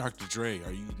mean, if you're Dr. Dre,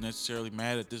 are you necessarily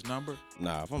mad at this number?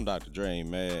 Nah, if I'm Dr. Dre, I ain't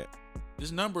mad.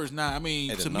 This number is not, I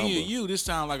mean, to me and you, this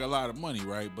sounds like a lot of money,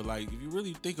 right? But like, if you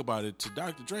really think about it, to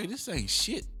Dr. Dre, this ain't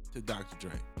shit to Dr.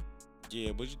 Dre.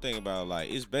 Yeah, but you think about,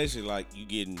 like, it's basically like you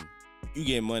getting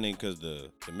money because the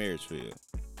marriage failed.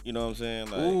 You know what I'm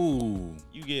saying? Like, ooh,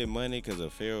 you get money because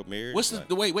of failed marriage. What's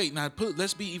the wait? Now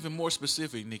let's be even more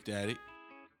specific, Nick Daddy.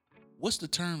 What's the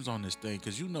terms on this thing?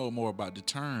 Because you know more about the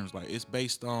terms. Like, it's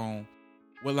based on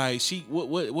what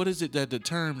is it that the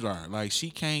terms are? Like, she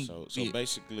can't. So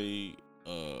basically,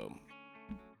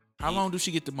 how long does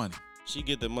she get the money? She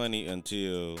get the money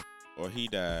until he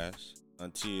dies,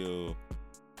 until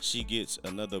she gets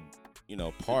another,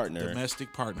 partner,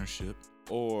 domestic partnership,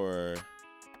 or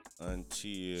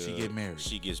until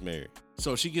she gets married.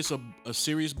 So she gets a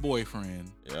serious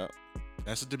boyfriend. Yeah,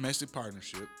 that's a domestic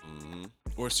partnership. Mm-hmm.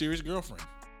 Or a serious girlfriend.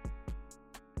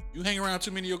 You hang around too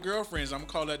many of your girlfriends, I'm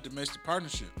gonna call that domestic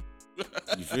partnership.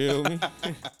 You feel me?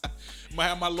 Might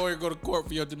have my lawyer go to court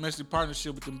for your domestic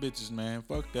partnership with them bitches, man.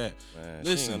 Fuck that. Man,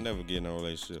 listen, she ain't gonna never get in a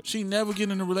relationship. She never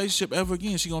get in a relationship ever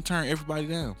again. She gonna turn everybody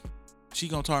down. She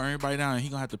gonna turn everybody down, and he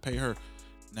gonna have to pay her.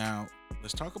 Now,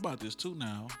 let's talk about this too.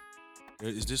 Now,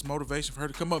 is this motivation for her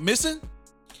to come up missing?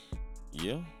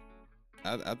 Yeah,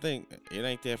 I think it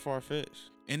ain't that far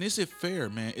fetched. And is it fair,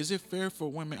 man? Is it fair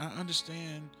for women? I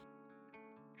understand.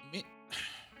 Men,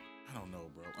 I don't know,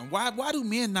 bro. And why do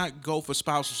men not go for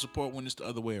spousal support when it's the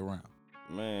other way around?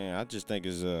 Man, I just think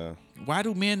it's why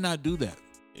do men not do that?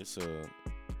 It's a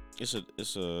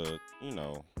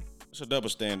double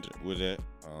standard with that.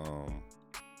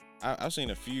 I've seen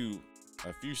a few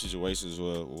situations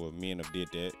where men have did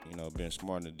that, been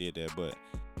smart and did that, but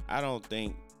I don't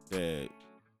think that.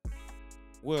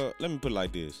 Well, let me put it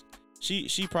like this: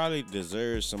 she probably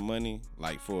deserves some money,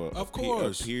 like for a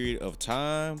period of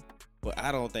time, but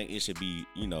I don't think it should be,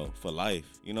 for life.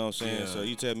 You know what I'm saying? Yeah. So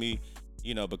you tell me,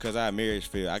 because our marriage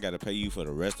failed, I got to pay you for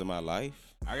the rest of my life.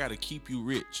 I got to keep you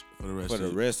rich for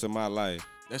the rest of my life.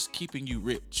 That's keeping you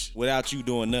rich without you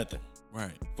doing nothing.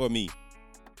 Right. For me,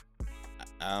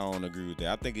 I don't agree with that.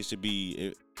 I think it should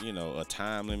be, a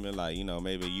time limit, like,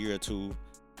 maybe a year or two.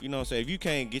 You know what I'm saying? If you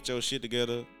can't get your shit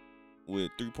together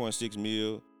with 3.6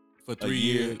 mil for 3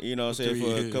 years, you know what I'm saying,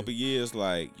 for a couple years,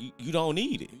 like, you don't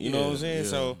need it. You know what I'm saying? Yeah.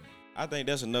 So I think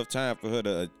that's enough time for her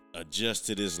to adjust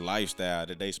to this lifestyle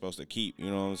that they supposed to keep. You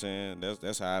know what I'm saying?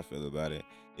 That's how I feel about it.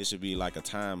 It should be like a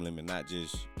time limit, not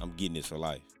just I'm getting this for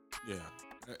life. Yeah.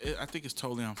 I think it's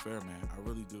totally unfair, man. I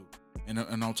really do. And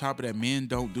on top of that, men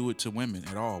don't do it to women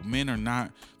at all. Men are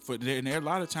not and there are a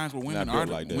lot of times where women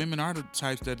are the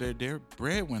types that they're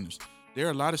breadwinners. There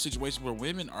are a lot of situations where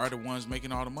women are the ones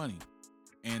making all the money,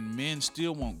 and men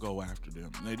still won't go after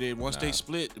them. Once they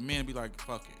split, the men be like,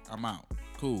 "Fuck it, I'm out.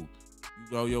 Cool. You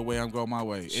go your way, I'm going my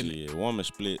way." Shit, woman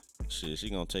split. Shit, she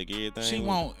gonna take everything. She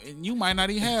won't. And you might not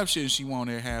even have shit. And she want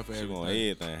half of everything. She want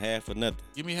everything, half or nothing.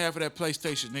 Give me half of that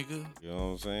PlayStation, nigga. You know what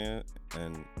I'm saying?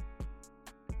 And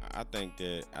I think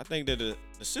that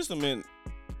the system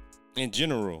in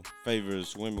general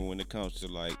favors women when it comes to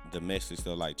like domestic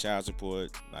stuff, like child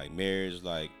support, like marriage,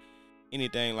 like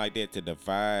anything like that to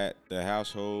divide the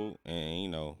household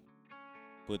and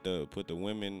put the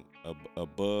women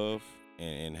above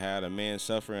and have the man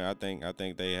suffering. I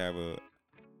think they have a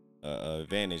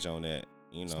advantage on that.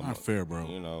 It's not fair,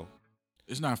 bro.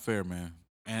 It's not fair, man.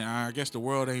 And I guess the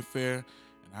world ain't fair.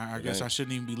 And I guess I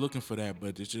shouldn't even be looking for that,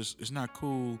 but it's not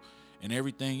cool. And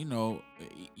everything,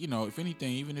 if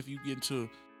anything, even if you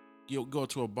go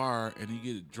to a bar and you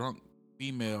get a drunk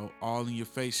female all in your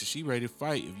face and she ready to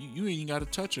fight, if you ain't got to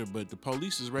touch her, but the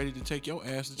police is ready to take your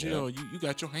ass to jail. Yeah. You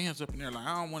got your hands up in there like,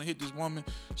 I don't want to hit this woman.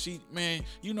 Man,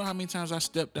 you know how many times I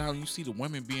stepped out and you see the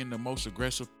women being the most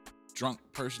aggressive drunk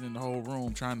person in the whole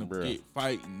room trying to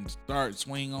fight and start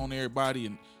swing on everybody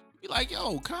and be like,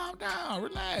 yo, calm down,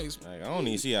 relax. Like, I don't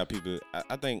even see how people.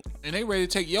 I think, and they ready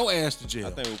to take your ass to jail.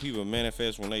 I think when people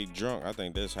manifest when they drunk, I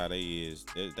think that's how they is.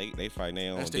 They fighting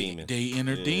their own demons. They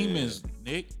inner demons,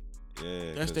 Nick.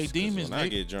 Yeah, that's they demons. When Nick.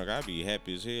 I get drunk, I be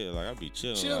happy as hell. Like I be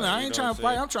chilling. Chilling. Like, I ain't trying to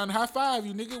fight. I'm trying to high five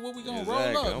you, nigga. What we gonna roll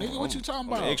up, nigga? What you talking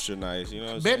about? Extra nice, you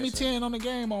know. What Bet I'm me saying? 10 on the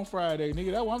game on Friday,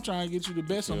 nigga. That's why I'm trying to get you the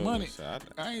best of money. So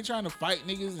I ain't trying to fight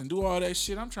niggas and do all that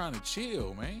shit. I'm trying to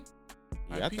chill, man.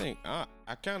 Yeah, I think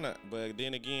I kind of, but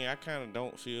then again, I kind of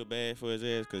don't feel bad for his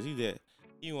ass because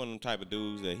he one of them type of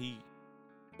dudes that he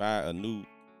buy a new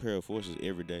pair of forces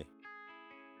every day.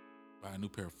 Buy a new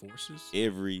pair of forces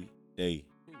every day.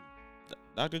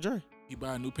 Dr. Dre. He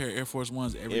buy a new pair of Air Force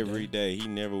Ones every day. He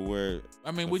never wear.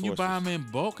 I mean, when you buy them in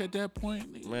bulk at that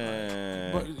point,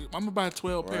 man, but I'm gonna buy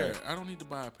 12 pair. I don't need to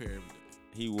buy a pair every day.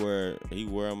 He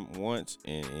wear them once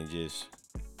and just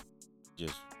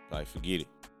like forget it.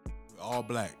 All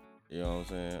black. You know what I'm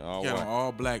saying? All white. Them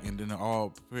all black and then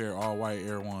all white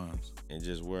Air Ones. And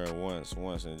just wear it once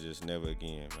and just never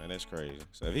again, man. That's crazy.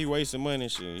 So if he wasting money,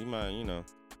 shit, he might,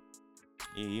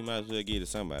 he might as well give it to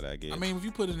somebody, I guess. I mean, if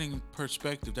you put it in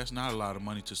perspective, that's not a lot of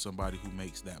money to somebody who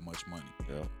makes that much money.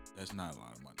 Yeah. That's not a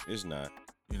lot of money. It's not.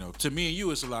 To me and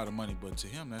you, it's a lot of money, but to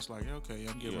him, that's like, okay,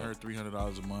 I'm giving her $300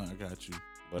 a month. I got you.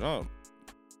 But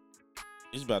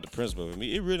it's about the principle of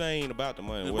me. It really ain't about the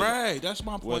money. Right. That's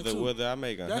my point too. Whether I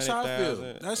make $100,000, That's how I feel,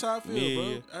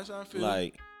 bro. That's how I feel.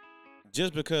 Like,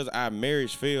 just because our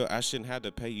marriage failed, I shouldn't have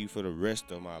to pay you for the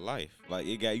rest of my life. Like,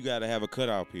 you got to have a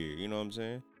cutoff period. You know what I'm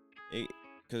saying?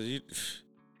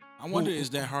 I wonder, is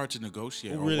that hard to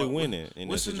negotiate? Who really winning in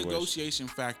what's this situation? the negotiation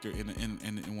factor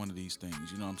in one of these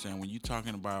things? You know what I'm saying? When you're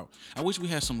talking about, I wish we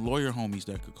had some lawyer homies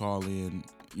that could call in,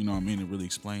 you know what I mean, and really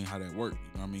explain how that worked.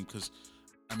 You know what I mean? Because,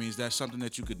 is that something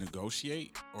that you could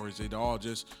negotiate? Or is it all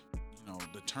just,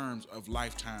 the terms of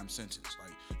lifetime sentence?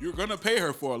 Like, you're going to pay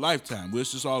her for a lifetime.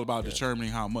 It's just all about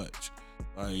determining how much.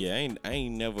 Like, I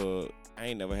ain't never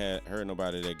heard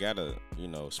nobody that got a,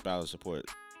 spousal support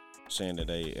saying that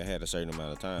they had a certain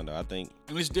amount of time, though. I think,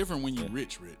 and it's different when you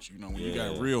rich. When you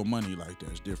got real money like that,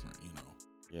 it's different.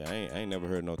 Yeah, I ain't never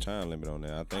heard no time limit on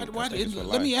that. I think.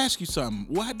 Let me ask you something.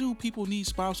 Why do people need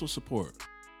spousal support?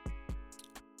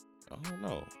 I don't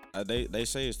know. They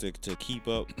say it's to keep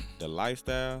up the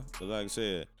lifestyle. But like I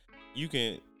said,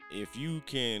 if you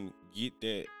can get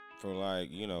that for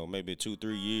maybe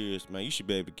 2-3 years, man, you should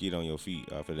be able to get on your feet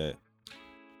off of that.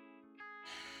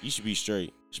 You should be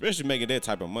straight, especially making that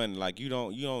type of money. Like you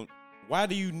don't. Why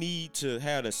do you need to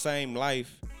have the same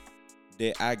life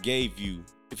that I gave you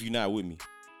if you're not with me?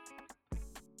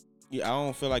 Yeah, I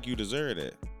don't feel like you deserve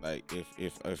that. Like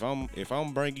if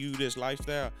I'm bringing you this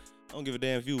lifestyle, I don't give a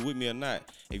damn if you with me or not.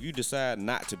 If you decide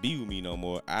not to be with me no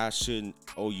more, I shouldn't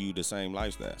owe you the same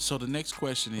lifestyle. So the next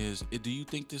question is, do you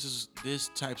think this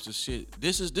types of shit?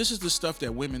 This is the stuff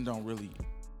that women don't really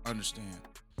understand.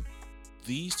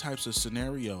 These types of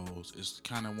scenarios is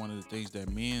kind of one of the things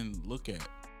that men look at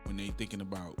when they thinking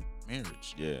about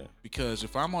marriage. Yeah. Because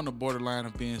if I'm on the borderline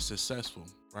of being successful,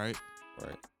 right?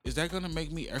 Right. Is that going to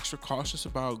make me extra cautious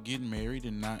about getting married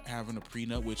and not having a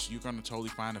prenup, which you're going to totally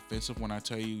find offensive when I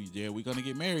tell you, yeah, we're going to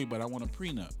get married, but I want a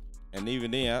prenup. And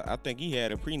even then, I think he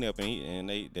had a prenup, and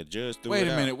the judge threw it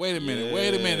out. Wait a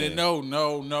minute. No.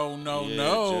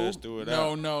 Judge threw it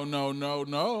out.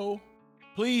 No.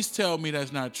 Please tell me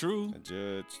that's not true. The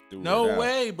judge threw it out. No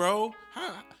way, bro.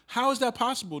 How is that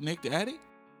possible, Nick the Addict?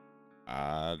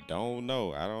 I don't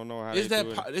know. I don't know how. Is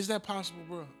that possible,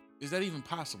 bro? Is that even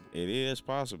possible? It is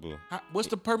possible. What's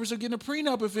the purpose of getting a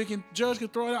prenup if judge can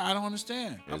throw it out? I don't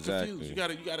understand. I'm exactly.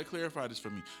 confused. You gotta clarify this for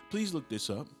me. Please look this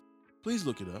up. Please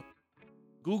look it up.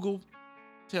 Google,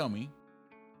 tell me,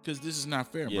 because this is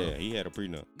not fair, bro. Yeah, he had a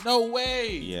prenup. No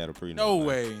way. He had a prenup.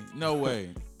 No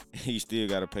way. He still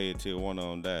got to pay it till one of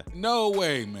them die. No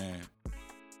way, man.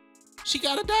 She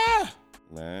gotta die.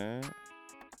 Man.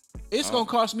 It's gonna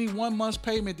cost me 1 month's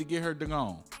payment to get her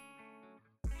gone.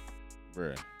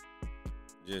 Bruh.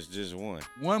 Just one.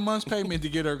 1 month's payment to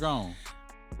get her gone.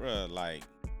 Bruh, like.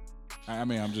 I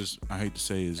hate to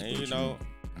say it. And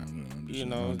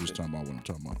I'm just talking about what I'm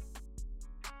talking about.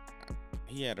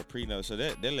 He had a prenup, so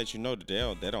that let you know that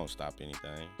they don't stop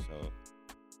anything. So.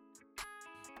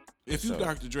 If you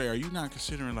Dr. Dre, are you not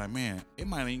considering like, man, it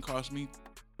might even cost me?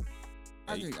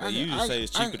 You say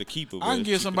it's cheaper to keep her. I can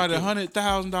give somebody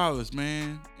 $100,000,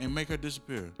 man, and make her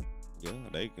disappear. Yeah,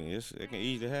 they can. It can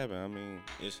easily happen. I mean,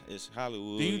 it's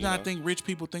Hollywood. Do you not think rich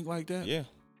people think like that? Yeah,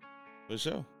 for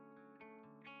sure.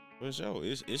 For sure,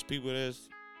 it's people that's,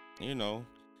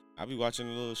 I be watching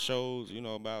little shows,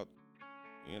 about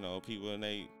You know, people and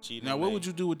they cheating. Now, what would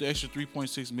you do with the extra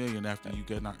 3.6 million after you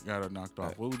got her knocked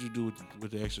off? What would you do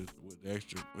with the extra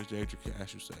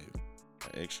cash you saved?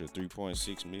 An extra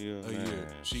 3.6 million a year.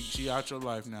 She out your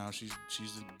life now. She's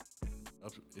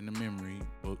up in the memory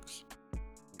books.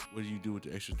 What do you do with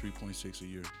the extra 3.6 a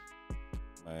year?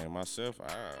 Man, myself,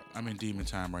 I'm in demon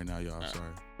time right now, y'all.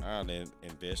 Sorry. I'll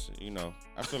invest. You know,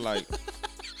 I feel like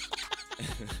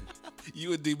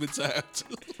you in demon time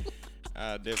too.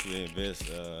 I definitely invest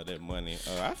that money.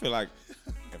 I feel like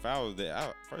if I was there,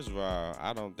 first of all,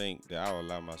 I don't think that I would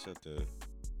allow myself to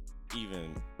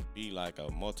even be like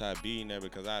a multi-billionaire,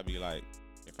 because I'd be like,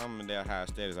 if I'm in that high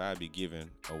status, I'd be giving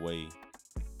away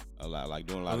a lot, like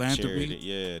doing a lot of charity.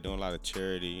 Yeah, doing a lot of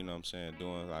charity, you know what I'm saying?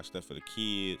 Doing like stuff for the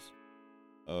kids,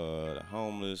 the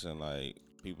homeless, and like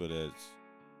people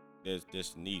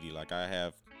that's needy. Like I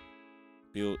have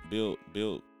built,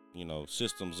 you know,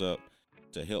 systems up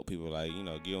to help people, like, you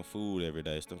know, give them food every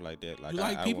day, stuff like that. Like, you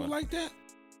like people like that?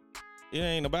 It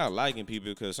ain't about liking people,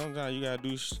 because sometimes you gotta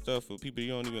do stuff for people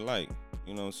you don't even like.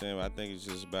 You know what I'm saying? But I think it's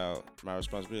just about my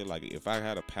responsibility. Like, if I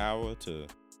had a power to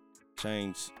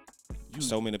change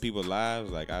so many people's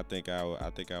lives, like I think I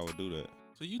would do that.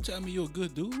 So you tell me you're a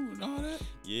good dude and all that?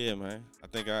 Yeah, man. I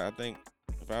think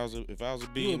if I was a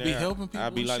billionaire, be helping people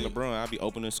I'd be like shit? LeBron. I'd be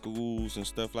opening schools and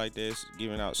stuff like this,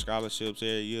 giving out scholarships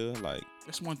every year. Like,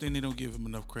 that's one thing they don't give him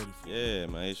enough credit for. Yeah,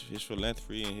 man. His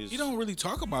philanthropy and his. He don't really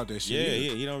talk about that shit.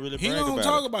 Yeah, he don't really. He brag don't about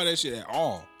talk it. about that shit at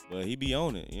all. But he be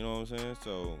on it. You know what I'm saying?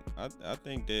 So I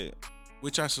think that.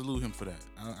 Which I salute him for that.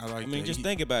 I like. I mean, that. just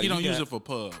think about it. He don't use it for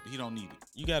pub. He don't need it.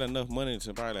 You got enough money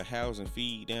to probably house and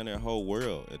feed down their whole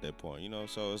world at that point. You know,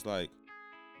 so it's like,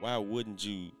 why wouldn't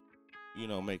you,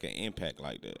 make an impact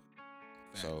like that?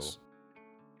 Facts. So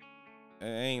it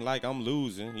ain't like I'm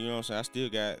losing. You know what I'm saying? I still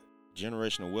got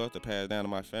generational wealth to pass down to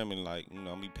my family. Like,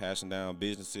 me passing down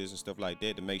businesses and stuff like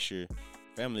that to make sure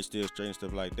family's still straight and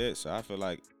stuff like that. So I feel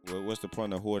like, well, what's the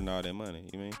point of hoarding all that money?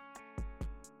 You mean?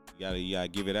 You gotta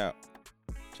give it out.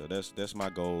 So that's my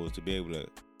goal, is to be able to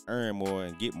earn more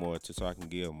and get more so I can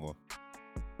give more.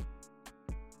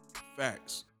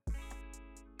 Facts.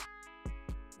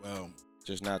 Well,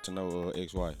 just not to know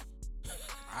ex-wife.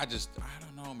 I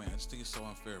don't know, man. I just think it's so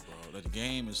unfair, bro. The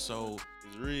game is so...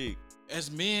 It's rigged.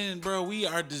 As men, bro, we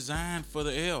are designed for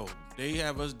the L. They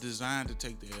have us designed to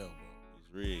take the L, bro.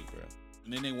 It's rigged, bro.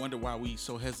 And then they wonder why we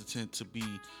so hesitant to be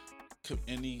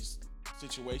in these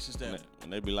situations that... When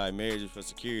they be like, marriage is for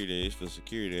security, it's for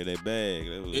security of their bag.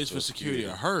 It's for security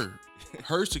of her.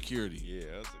 Her security. Yeah,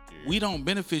 her security. We don't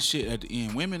benefit shit at the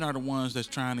end. Women are the ones that's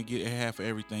trying to get half of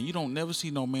everything. You don't never see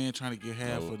no man trying to get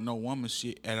half of no woman's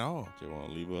shit at all. They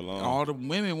won't leave her alone. All the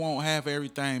women won't have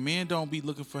everything. Men don't be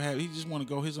looking for half. He just want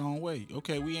to go his own way.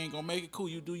 Okay, we ain't gonna make it. Cool,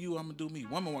 you do you, I'm gonna do me.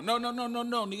 Woman want, no,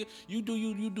 nigga. You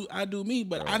do, I do me,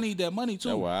 but I need that money too.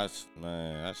 That's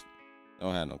why I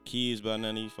don't have no kids by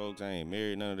none of these folks. I ain't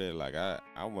married, none of that. Like, I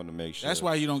want to make sure. That's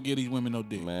why you don't give these women no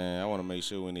dick. Man, I want to make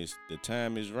sure when the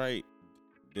time is right,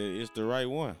 that it's the right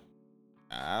one.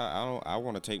 I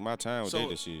want to take my time with that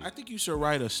decision. I think you should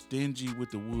write a Stingy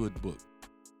with the Wood book.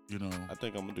 I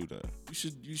think I'm gonna do that.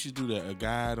 You should do that. A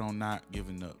guide on not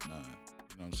giving up none.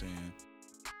 You know what I'm saying?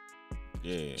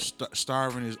 Yeah.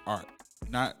 Starving is art,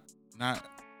 not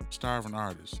starving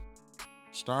artists.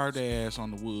 Starve their ass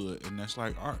on the wood, and that's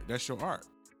like art. That's your art.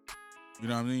 You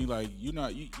know what I mean? Like, you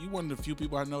one of the few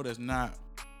people I know that's not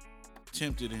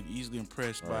tempted and easily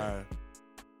impressed by,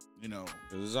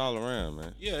 It's all around,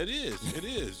 man. Yeah, it is. It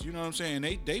is. You know what I'm saying?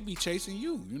 They be chasing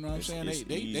you. You know what I'm saying?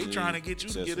 They trying to get you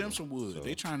to give them some wood. So.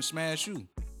 They trying to smash you. You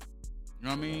know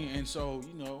what I mean? And so,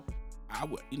 I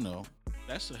would,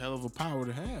 that's a hell of a power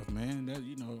to have, man. That,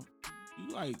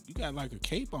 you got like a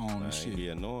cape on and shit. It be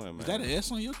annoying, man. Is that an S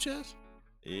on your chest?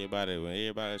 When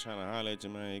everybody trying to holler at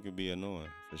you, man, it can be annoying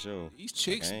for sure. These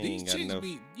chicks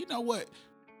be, you know what?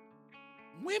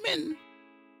 Women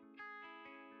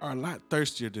are a lot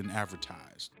thirstier than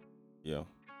advertised. Yeah,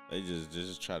 they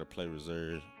just try to play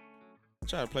reserve.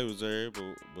 But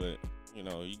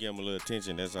you give them a little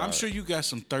attention. That's all. I'm sure you got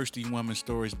some thirsty woman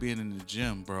stories being in the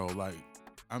gym, bro. Like,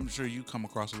 I'm sure you come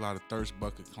across a lot of thirst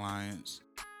bucket clients.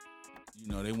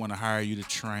 They want to hire you to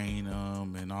train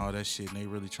them and all that shit, and they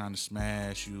really trying to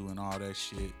smash you and all that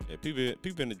shit. Yeah,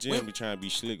 people in the gym be trying to be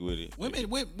slick with it.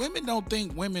 Women don't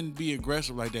think women be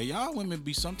aggressive like that. Y'all women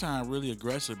be sometimes really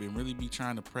aggressive and really be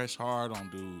trying to press hard on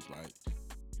dudes.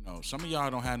 Like, some of y'all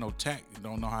don't have no tact and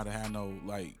don't know how to have no,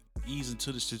 like, ease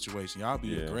into the situation. Y'all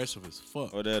be aggressive as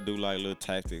fuck. Or they'll do like little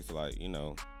tactics, like,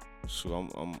 so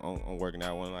I'm working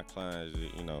out one of my clients,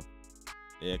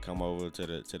 they'll come over to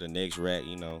the next rack,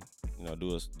 you know,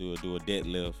 do a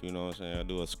deadlift, you know what I'm saying,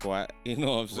 do a squat, you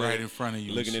know what I'm saying, Right in front of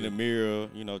you, looking in the mirror,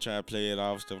 you know, trying to play it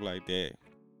off, stuff like that.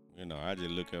 You know, I just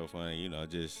look up funny, you know,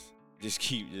 just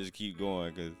keep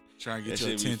going, cause trying to get that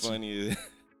your shit attention. be funny.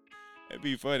 It'd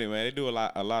be funny, man. They do a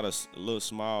lot of little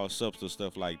small subtle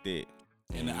stuff like that.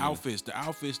 And the outfits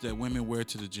that women wear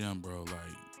to the gym, bro, like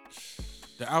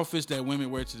the outfits that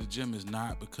women wear to the gym is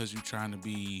not because you're trying to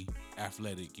be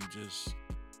athletic. You're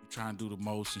trying to do the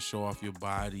most and show off your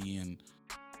body and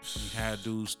have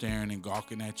dudes staring and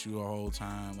gawking at you the whole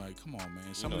time. Like, come on,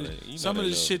 man. Some of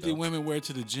the shit that women wear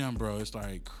to the gym, bro, it's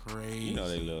like crazy. You know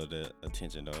they love the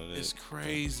attention, though. It's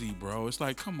crazy, bro. It's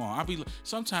like, come on.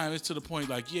 Sometimes it's to the point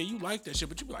like, yeah, you like that shit,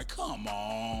 but you be like, come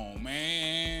on,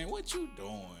 man. What you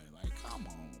doing? Like, come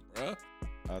on, bro.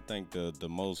 I think the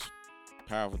most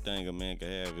powerful thing a man can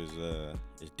have is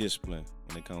discipline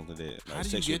when it comes to that. Like, how do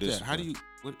you get discipline. that? How do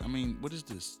you? What is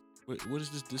this? What is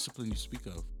this discipline you speak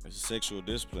of? It's sexual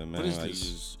discipline, man. What is like this?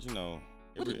 You just, you know,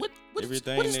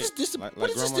 Everything what is this discipline? Like what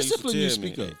is this grandma used to discipline you tell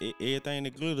speak me, of? Everything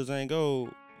that glitters ain't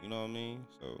gold. You know what I mean?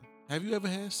 So have you ever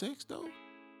had sex though?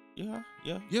 Yeah.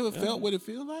 You ever felt what it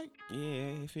feel like?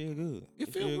 Yeah, it feel good. It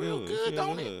feel real good,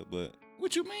 don't it? But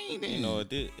what you mean then? You know, at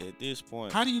this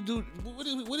point, how do you do?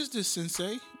 What is this,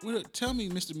 Sensei? Tell me,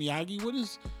 Mr. Miyagi. What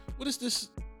is this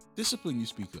discipline you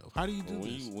speak of? How do you do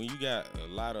this? When you got a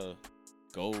lot of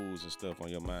goals and stuff on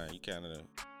your mind, you kind of,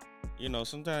 you know,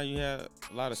 sometimes you have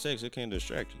a lot of sex. It can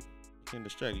distract you. It can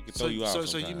distract you. It can throw you off.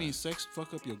 So you mean sex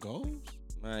fuck up your goals?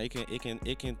 Man,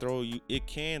 it can throw you. It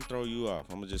can throw you off.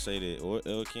 I'm gonna just say that, or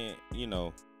it can, you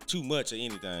know, too much of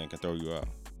anything can throw you off.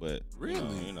 But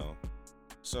really, you know.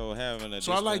 So having a.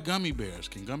 So I like gummy bears.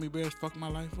 Can gummy bears fuck my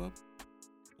life up?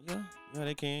 Yeah,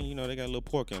 they can. You know, they got a little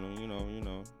pork in them. You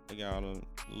know, they got all the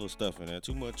little stuff in there.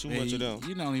 Too much of them.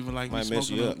 You don't even like might me mess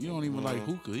smoking. you up. You don't even like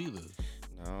hookah either.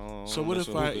 No. So what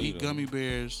if I eat gummy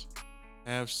bears,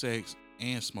 have sex,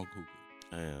 and smoke hookah?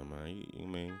 Damn, man. You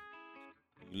mean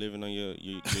you living on your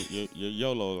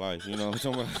YOLO life? You know what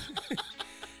I'm talking about?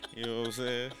 You know what I'm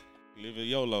saying? Living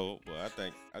YOLO, but I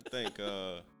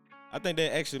think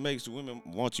that actually makes the women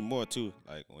want you more too.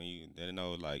 Like when they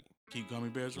know, like, keep gummy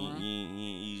bears around. You ain't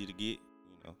easy to get.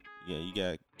 You know, yeah, you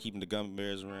got keeping the gummy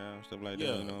bears around, stuff like that.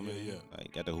 You know what I mean? Yeah.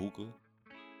 Like got the hookah.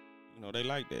 You know, they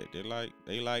like that. They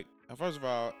like. First of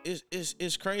all,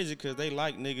 it's crazy because they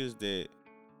like niggas that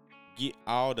get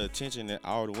all the attention that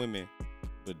all the women,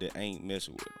 but they ain't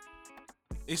messing with them.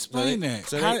 Explain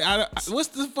that. What's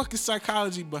the fucking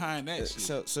psychology behind that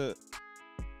shit? So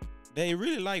they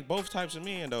really like both types of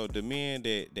men though. The men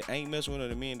that ain't messing with them,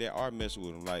 the men that are messing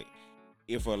with them. Like,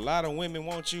 if a lot of women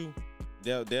want you,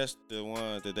 that's the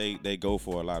ones that they go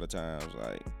for a lot of times.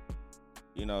 Like,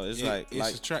 you know, it's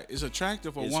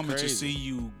attractive for a woman to see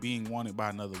you being wanted by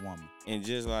another woman. And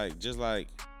just like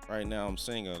right now I'm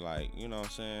single, like, you know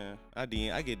what I'm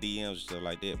saying? I get DMs and stuff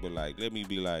like that, but like, let me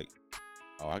be like,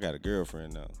 oh, I got a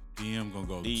girlfriend now. DMs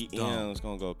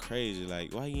gonna go crazy.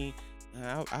 Like, why you ain't?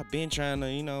 I've been trying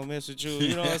to, you know, mess with you.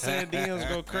 You know what I'm saying? DMs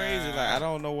go crazy. Like, I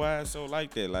don't know why it's so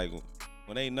like that. Like,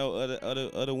 when they know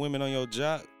other women on your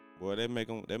job, boy, they make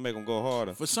them go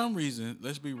harder. For some reason,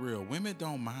 let's be real, women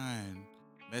don't mind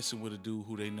messing with a dude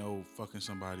who they know fucking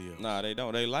somebody else. Nah, they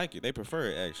don't. They like it. They prefer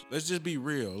it, actually. Let's just be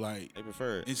real. Like, they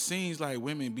prefer it. It seems like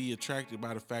women be attracted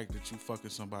by the fact that you fucking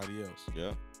somebody else.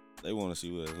 Yeah, they want to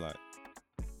see what it's like.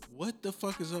 What the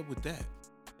fuck is up with that?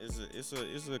 It's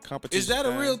a competition. Is that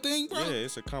a real thing, bro? Yeah,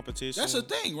 it's a competition. That's a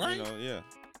thing, right? You know, yeah.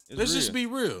 Let's just be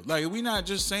real. Like, we not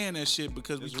just saying that shit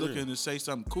because we're looking to say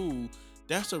something cool.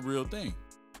 That's a real thing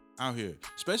out here.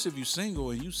 Especially if you're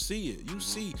single and you see it.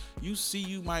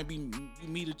 You might be, you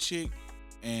meet a chick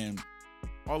and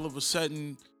all of a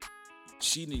sudden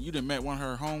you done met one of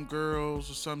her homegirls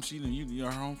or something.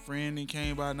 Her home friend and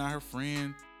came by, not her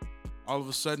friend. All of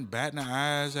a sudden batting her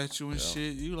eyes at you and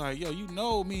shit. You like, yo, you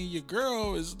know me and your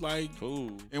girl is like,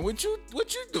 cool. And what you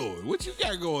doing? What you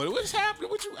got going? What's happening?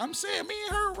 I'm saying me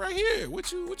and her right here.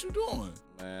 What you doing?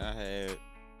 Man, I had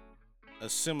a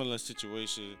similar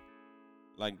situation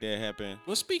like that happen.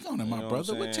 Well, speak on it, my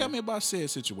brother. Tell me about said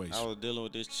situation. I was dealing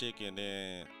with this chick, and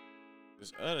then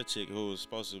this other chick who was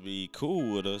supposed to be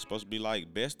cool with us, supposed to be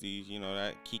like besties, you know,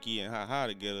 that Kiki and Ha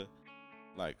together.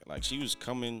 Like she was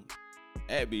coming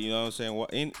at me, you know what I'm saying? Well,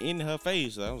 in her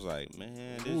face, I was like,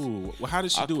 man, this. Ooh, well, how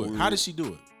did she do it? How did she do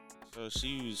it? So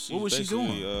she what was she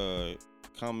doing?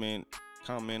 Comment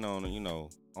on, you know,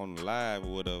 on the live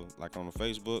or whatever, like on the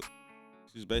Facebook.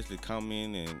 She's basically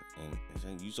coming and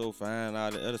saying, you so fine, all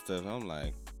the other stuff. I'm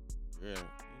like, yeah,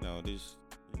 you know, this,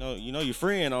 you know your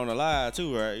friend on the live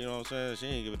too, right? You know what I'm saying? She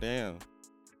ain't give a damn.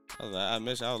 I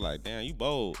was like, damn, you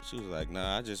bold. She was like,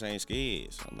 nah, I just ain't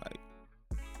scared. So I'm like,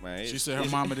 man. She said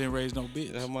her mama didn't raise no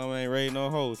bitch. Her mama ain't raised no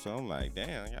hoe. So I'm like,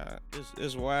 damn, y'all,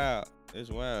 it's wild. It's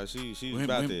wild. She's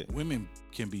about that. Women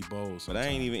can be bold sometimes. But I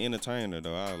ain't even entertain her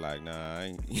though. I was like, nah, I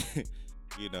ain't.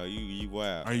 You know, you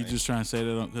wild. Are you just trying to say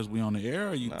that because we on the air,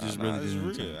 or you just really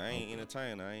it's real. I ain't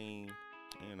entertaining. I ain't,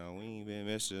 you know, we ain't been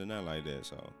invested in nothing like that.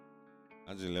 So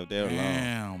I just left that alone.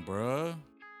 Damn, bruh.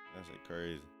 That's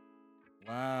crazy.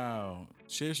 Wow,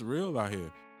 shit's real out here.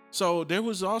 So there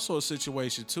was also a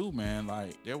situation too, man.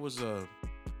 Like there was a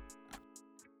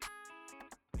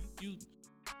you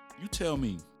tell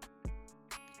me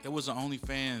there was an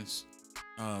OnlyFans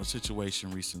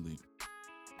situation recently.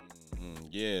 Mm-hmm.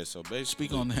 Yeah, so basically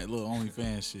speak on that little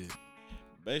OnlyFans shit.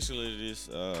 Basically, this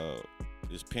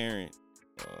parent,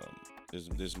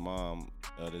 this mom,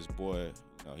 this boy, you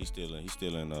know, he's still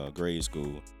in grade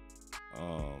school.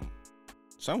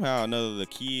 Somehow or another, the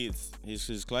kids,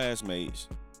 his classmates,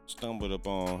 stumbled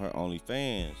upon her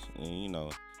OnlyFans, and you know,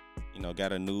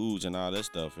 got her nudes and all that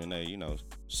stuff, and they, you know,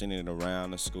 sending it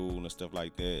around the school and stuff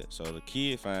like that. So the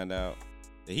kid found out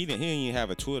that he didn't even have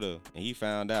a Twitter, and he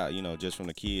found out, you know, just from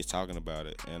the kids talking about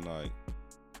it, and like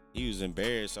he was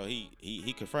embarrassed, so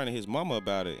he confronted his mama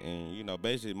about it, and you know,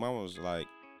 basically, mama was like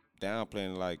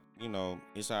downplaying, like, you know,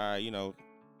 it's all right, you know,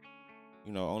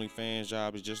 OnlyFans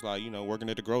job is just like, you know, working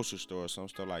at the grocery store or some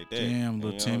stuff like that. Damn,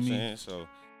 little Timmy. What I'm saying? So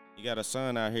you got a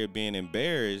son out here being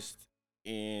embarrassed,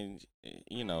 and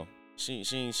you know, she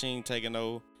ain't taking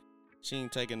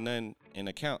nothing in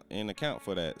account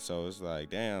for that. So it's like,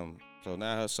 damn. So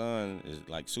now her son is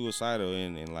like suicidal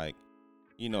and like,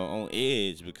 you know, on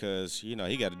edge because, you know,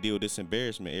 he got to deal with this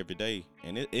embarrassment every day,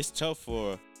 and it's tough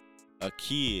for a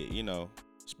kid, you know,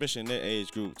 especially in that age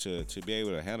group, to be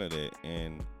able to handle that.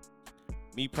 And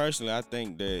me personally, I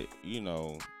think that, you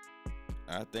know,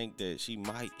 she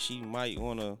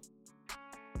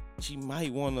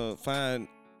might wanna find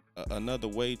another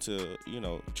way to, you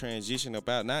know, transition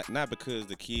about, not because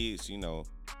the kids, you know,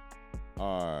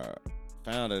 are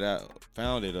found it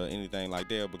or anything like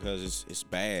that, because it's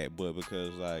bad, but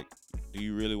because, like, do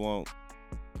you really want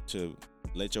to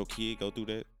let your kid go through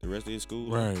that the rest of his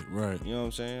school? Right. You know what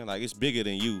I'm saying? Like, it's bigger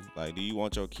than you. Like, do you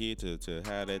want your kid to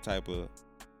have that type of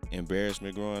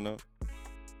embarrassment growing up?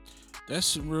 That's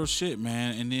some real shit,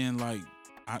 man. And then, like,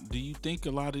 do you think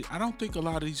I don't think a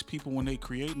lot of these people, when they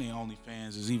create their OnlyFans,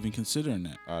 is even considering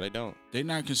that. Oh, they don't. They're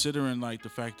not considering, like, the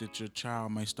fact that your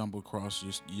child may stumble across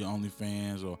your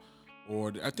OnlyFans,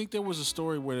 or I think there was a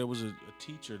story where there was a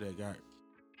teacher that got.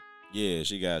 Yeah,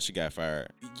 she got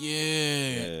fired.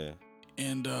 Yeah.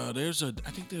 And I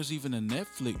think there's even a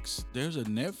Netflix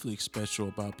special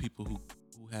about people who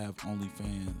have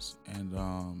OnlyFans, and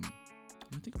I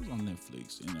think it was on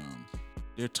Netflix, and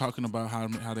they're talking about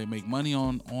how they make money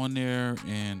on there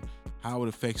and how it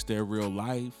affects their real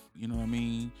life, you know what I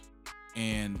mean?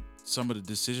 And some of the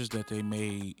decisions that they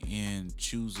made in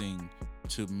choosing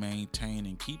to maintain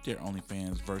and keep their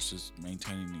OnlyFans versus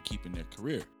maintaining and keeping their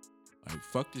career. Like,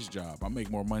 fuck this job. I make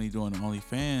more money doing the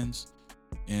OnlyFans,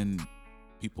 and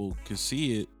people can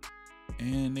see it,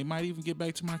 and they might even get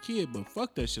back to my kid, but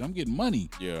fuck that shit. I'm getting money.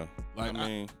 Yeah. Like, I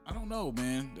mean, I don't know,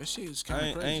 man. That shit is kind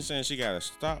of crazy. I ain't saying she gotta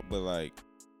stop, but, like,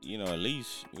 you know, at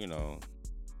least, you know,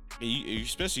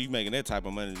 especially you making that type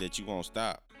of money that you won't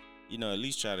stop, you know, at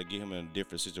least try to get him in a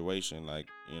different situation, like,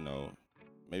 you know,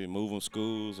 maybe move him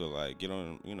schools, or like get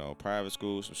on, you know, private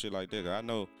schools, some shit like that. I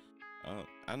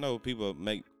know people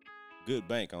make good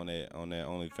bank on that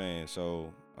OnlyFans.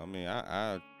 So I mean,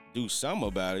 I do something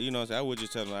about it. You know what I'm saying? I would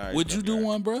just tell them, all right. Would you do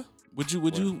one, bro? Would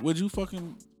you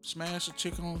fucking smash a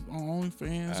chick on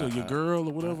OnlyFans, or your girl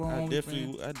or whatever on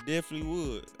OnlyFans? I definitely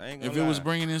would. I ain't gonna if lie. it was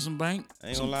bringing in some bank, I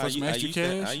ain't gonna lie.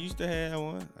 I used to have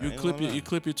one. You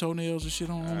clip your toenails and shit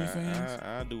on OnlyFans.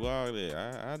 I do all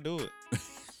that. I do it.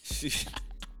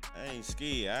 I ain't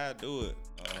scared. I do it.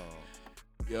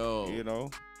 Yo, you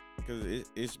know, because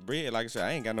it's bread. Like I said,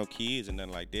 I ain't got no kids and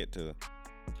nothing like that to,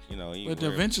 you know. But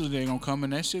eventually they gonna come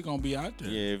and that shit gonna be out there.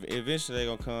 Yeah, eventually they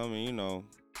gonna come, and you know,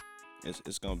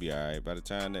 it's gonna be all right. By the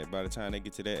time they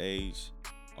get to that age,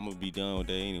 I'm gonna be done with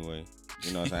that anyway.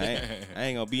 You know what I'm saying? I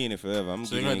ain't gonna be in it forever. I'm gonna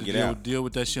get in and get out. Deal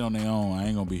with that shit on their own. I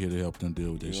ain't gonna be here to help them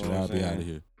deal with that shit. I'll be out of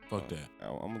here. Fuck that.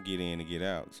 I'm gonna get in and get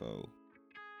out. So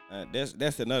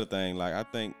that's another thing. Like, I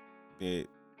think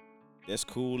that's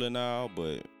cool and all,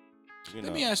 but you know.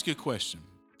 Let me ask you a question.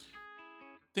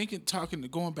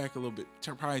 Going back a little bit,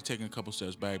 probably taking a couple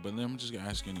steps back, but I'm just gonna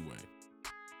ask you anyway.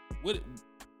 What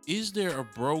is there a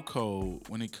bro code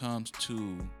when it comes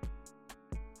to,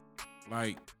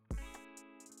 like,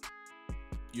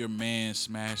 your man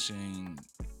smashing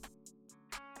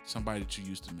somebody that you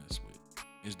used to mess with?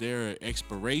 Is there an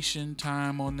expiration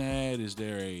time on that? Is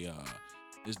there a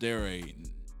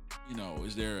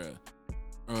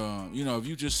if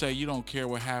you just say you don't care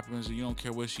what happens or you don't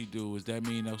care what she do, does that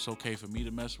mean it's okay for me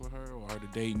to mess with her or her to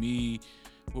date me?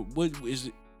 What is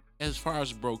it as far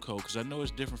as bro code? Because I know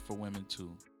it's different for women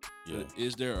too. Yeah.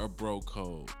 Is there a bro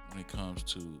code when it comes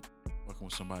to fucking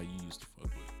with somebody you used to fuck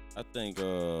with? I think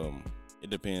it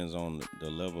depends on the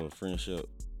level of friendship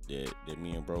that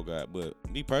me and bro got. But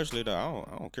me personally, though,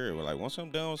 I don't care. But like once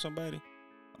I'm done with somebody,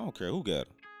 I don't care who got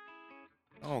her.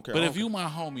 I don't care. But if you my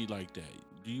homie like that,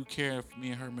 do you care if me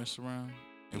and her mess around?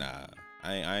 Nah,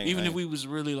 I ain't. Even if we was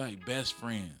really like best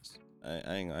friends.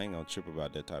 I ain't gonna trip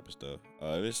about that type of stuff.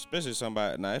 Especially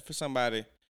somebody. Now, if it's somebody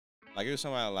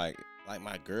like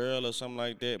my girl or something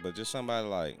like that, but just somebody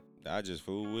like that I just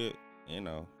fool with, we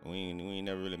ain't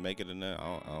never really make it or nothing.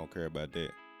 I don't care about that.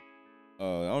 The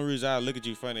only reason I look at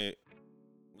you funny,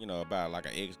 about like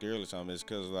an ex girl or something, is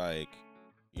because like,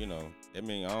 that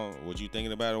mean what you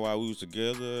thinking about it while we was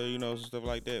together, stuff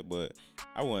like that. But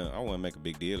I wouldn't make a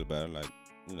big deal about it. Like,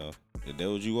 if that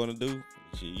what you want to do,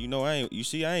 I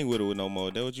ain't with her no more.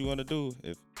 If that what you want to do,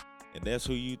 if that's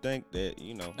who you think that,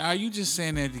 Now, are you just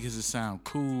saying that because it sound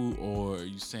cool, or are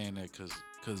you saying that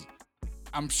because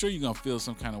I'm sure you're gonna feel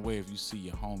some kind of way if you see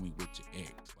your homie with your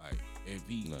ex, like if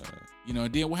he,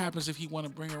 and then what happens if he want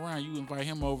to bring her around? You invite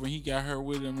him over and he got her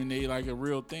with him and they like a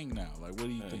real thing now. Like, what do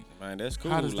you think? Man, that's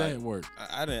cool. How does that work?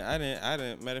 I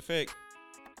didn't. Matter of fact,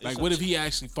 like, what if he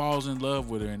actually falls in love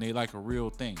with her and they like a real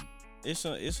thing? It's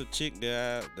a chick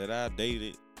that I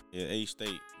dated at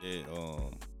A-State that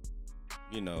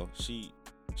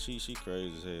she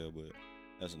crazy as hell, but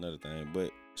that's another thing.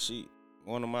 But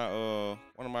one of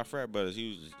my frat brothers,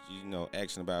 he was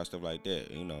asking about stuff like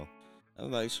that, I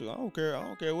was like, shoot, I don't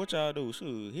care what y'all do.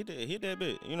 Shoot, hit that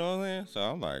bit. You know what I'm saying? So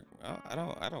I'm like, I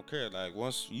don't care. Like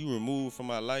once you remove from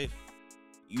my life,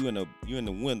 you in the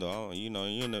window. You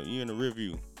in the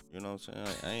review. You know what I'm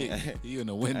saying? You in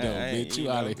the window, bitch. You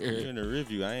out of here. You in the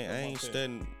review. I ain't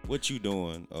studying what you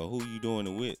doing or who you doing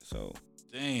it with. So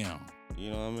damn.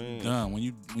 You know what I mean? Done. When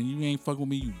you ain't fucking with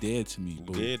me, you dead to me,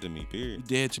 boo. You dead to me, period. You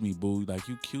dead to me, boo. Like,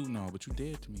 you cute and all, but you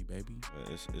dead to me, baby.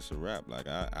 It's a wrap. Like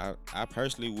I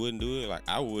personally wouldn't do it. Like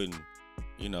I wouldn't,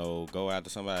 go after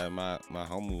somebody my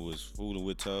homie was fooling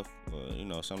with tough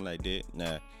or something like that.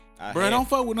 Nah. Bruh, don't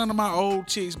fuck with none of my old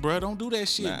chicks, bruh. Don't do that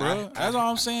shit, bruh. That's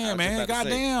all I'm saying, man.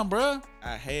 Goddamn,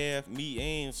 bruh.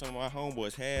 Me and some of my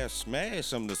homeboys have smashed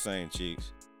some of the same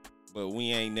chicks, but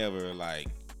we ain't never like,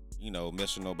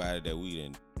 mess with nobody that we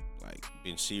didn't like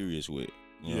been serious with.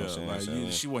 You know what I'm saying?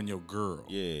 Like she wasn't your girl.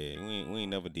 Yeah, we ain't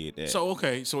never did that. So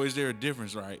okay, so is there a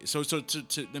difference, right? So to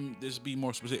just be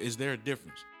more specific, is there a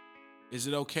difference? Is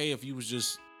it okay if you was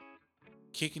just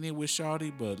kicking it with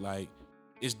Shawty, but like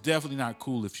it's definitely not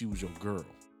cool if she was your girl?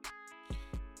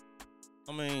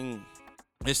 I mean,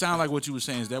 it sounded like what you were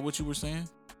saying. Is that what you were saying?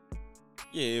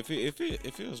 Yeah, if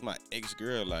it was my ex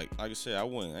girl, like I said, I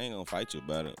ain't gonna fight you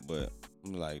about it. But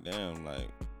I'm like, damn, like,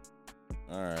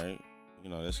 all right,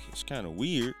 it's kind of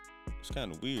weird. It's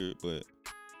kind of weird, but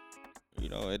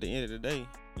at the end of the day,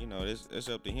 it's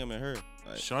up to him and her.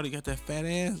 Like, Shawty got that fat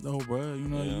ass though, bro. You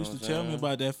used to tell me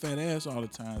about that fat ass all the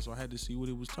time, so I had to see what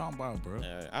it was talking about, bro.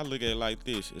 I look at it like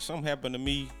this: if something happened to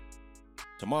me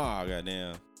tomorrow,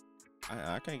 goddamn,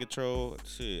 I can't control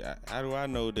shit. How do I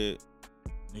know that?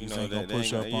 Niggas ain't gonna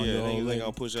push up on you. Niggas ain't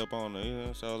gonna push up on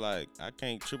her. So like, I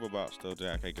can't trip about stuff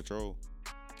that I can't control.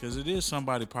 Cause it is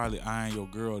somebody probably eyeing your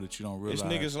girl that you don't realize.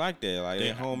 It's niggas like that, like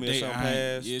they homie or something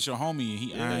past. Yeah, it's your homie and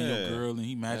he eyeing your girl and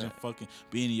he imagine fucking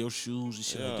being in your shoes and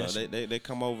shit like that. They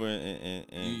come over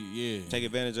and take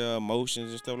advantage of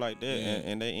emotions and stuff like that,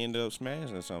 and they end up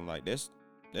smashing or something like that's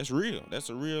real. That's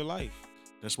a real life.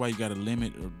 That's why you gotta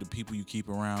limit the people you keep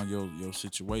around your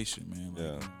situation, man.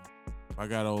 Like, if I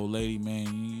got an old lady, man,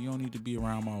 you don't need to be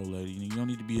around my old lady. You don't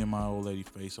need to be in my old lady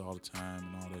face all the time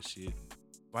and all that shit.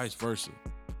 Vice versa.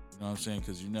 You know what I'm saying?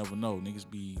 Because you never know. Niggas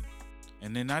be...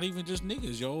 And then not even just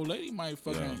niggas. Your old lady might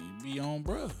fucking be on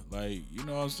bruh. Like, you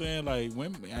know what I'm saying? Like,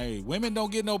 women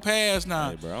don't get no pass now.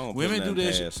 Hey, bro, I don't women do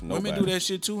that shit. Women do that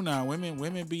shit too now.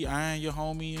 Women be eyeing your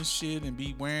homie and shit and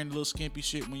be wearing little skimpy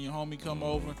shit when your homie come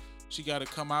over. She got to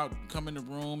come in the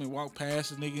room and walk past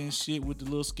the nigga and shit with the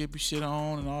little skimpy shit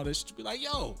on and all that shit. Be like,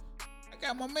 yo, I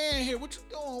got my man here. What you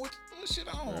doing? What you doing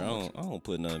shit on? Bro, I don't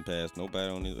put nothing past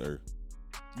nobody on this earth.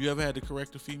 You ever had to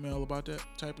correct a female about that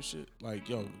type of shit? Like,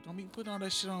 yo, don't be putting all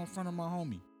that shit on in front of my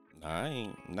homie.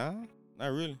 Nah,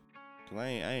 not really. Cause I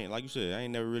ain't like you said, I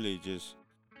ain't never really just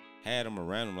had them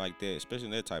around them like that, especially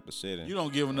in that type of setting. You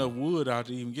don't give enough wood out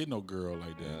to even get no girl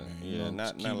like that, man. Yeah,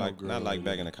 not like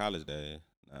back in the college days.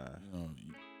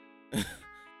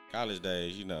 College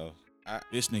days, you know.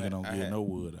 This nigga don't get no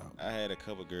wood out. I had a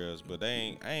couple girls, but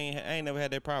I ain't never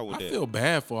had that problem with that. I feel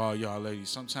bad for all y'all ladies.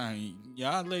 Sometimes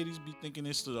y'all ladies be thinking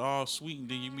it's all sweet, and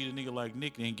then you meet a nigga like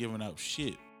Nick that ain't giving up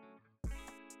shit.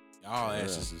 Y'all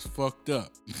asses is fucked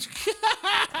up.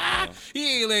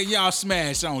 He ain't letting y'all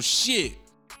smash on shit.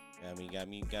 Got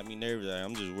me nervous.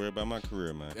 I'm just worried about my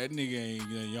career, man. That nigga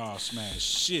ain't letting y'all smash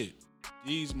shit.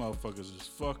 These motherfuckers is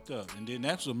fucked up, and then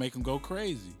that's what make them go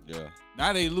crazy. Yeah.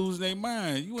 Now they losing their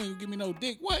mind. You ain't gonna give me no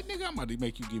dick. What, nigga? I'm about to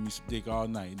make you give me some dick all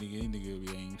night, nigga. This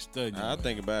nigga ain't studying. I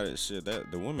think about it, shit.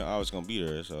 That the women always gonna be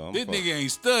there, so I'm this nigga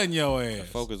ain't studying your ass.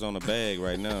 Focus on the bag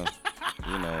right now.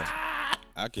 You know,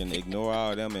 I can ignore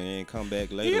all them and then come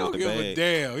back later. He don't with the give bag. a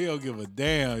damn. He don't give a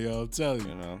damn, yo. I'm telling you.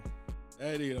 You know,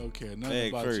 that nigga don't care nothing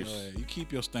bag about first. your ass. You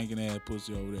keep your stinking ass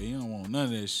pussy over there. You don't want none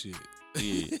of that shit.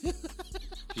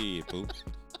 Kid, poo.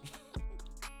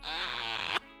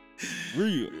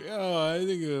 Real. Yo, that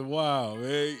nigga, wow,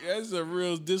 man. That's a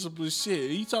real discipline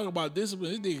shit. You talk about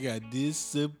discipline, this nigga got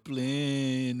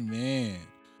discipline, man.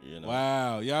 You know.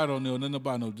 Wow, y'all don't know nothing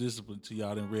about no discipline till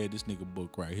y'all done read this nigga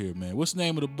book right here, man. What's the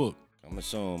name of the book? I'm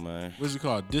assuming, man. What's it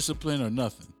called? Discipline or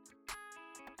Nothing?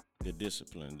 The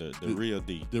discipline, the real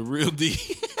D. The real D.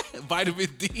 Vitamin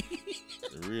D.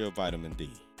 The real vitamin D.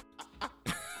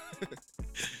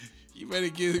 You better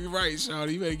get it right,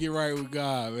 Shawty. You better get right with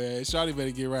God, man. Shawty better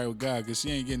get right with God, because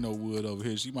she ain't getting no wood over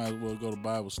here. She might as well go to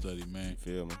Bible study, man. You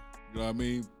feel me? You know what I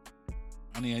mean?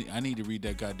 I need to read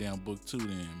that goddamn book too then,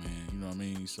 man. You know what I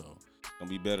mean? So It's gonna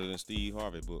be better than Steve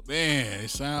Harvey book. man, it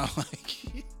sounds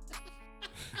like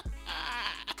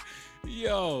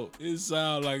yo, it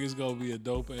sounds like it's gonna be a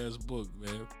dope ass book,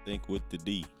 man. Think with the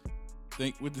D.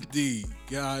 Think with the D.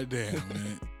 Goddamn,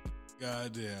 man.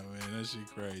 Goddamn, man. That shit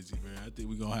crazy, man. I think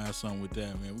we're gonna have something with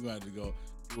that, man. We're gonna have to go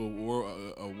do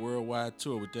a worldwide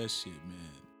tour with that shit,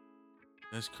 man.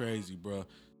 That's crazy, bro.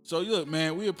 So look,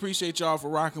 man, we appreciate y'all for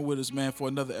rocking with us, man, for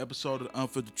another episode of The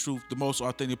Unfiltered Truth, the most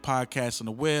authentic podcast on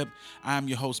the web. I'm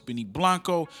your host, Benny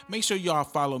Blanco. Make sure y'all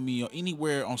follow me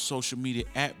anywhere on social media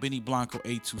at Benny Blanco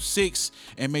 826,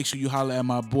 and make sure you holler at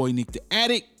my boy Nick the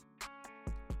Addict.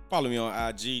 Follow me on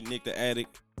IG, Nick the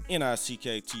Addict,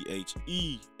 NickTheAddick.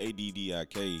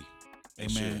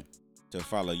 Amen. To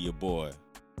follow your boy.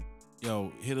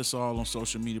 Yo, hit us all on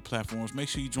social media platforms. Make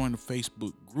sure you join the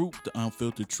Facebook group, The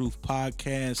Unfiltered Truth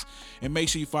Podcast. And make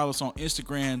sure you follow us on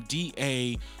Instagram,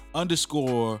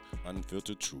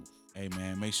 DA_Unfiltered Truth. Hey,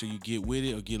 man, make sure you get with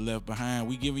it or get left behind.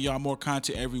 We giving y'all more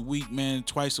content every week, man.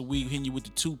 Twice a week, hitting you with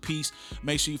the 2-piece.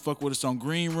 Make sure you fuck with us on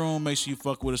Green Room. Make sure you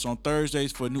fuck with us on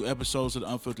Thursdays for new episodes of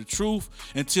The Unfiltered Truth.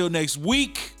 Until next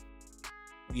week,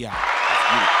 we out.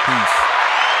 Peace.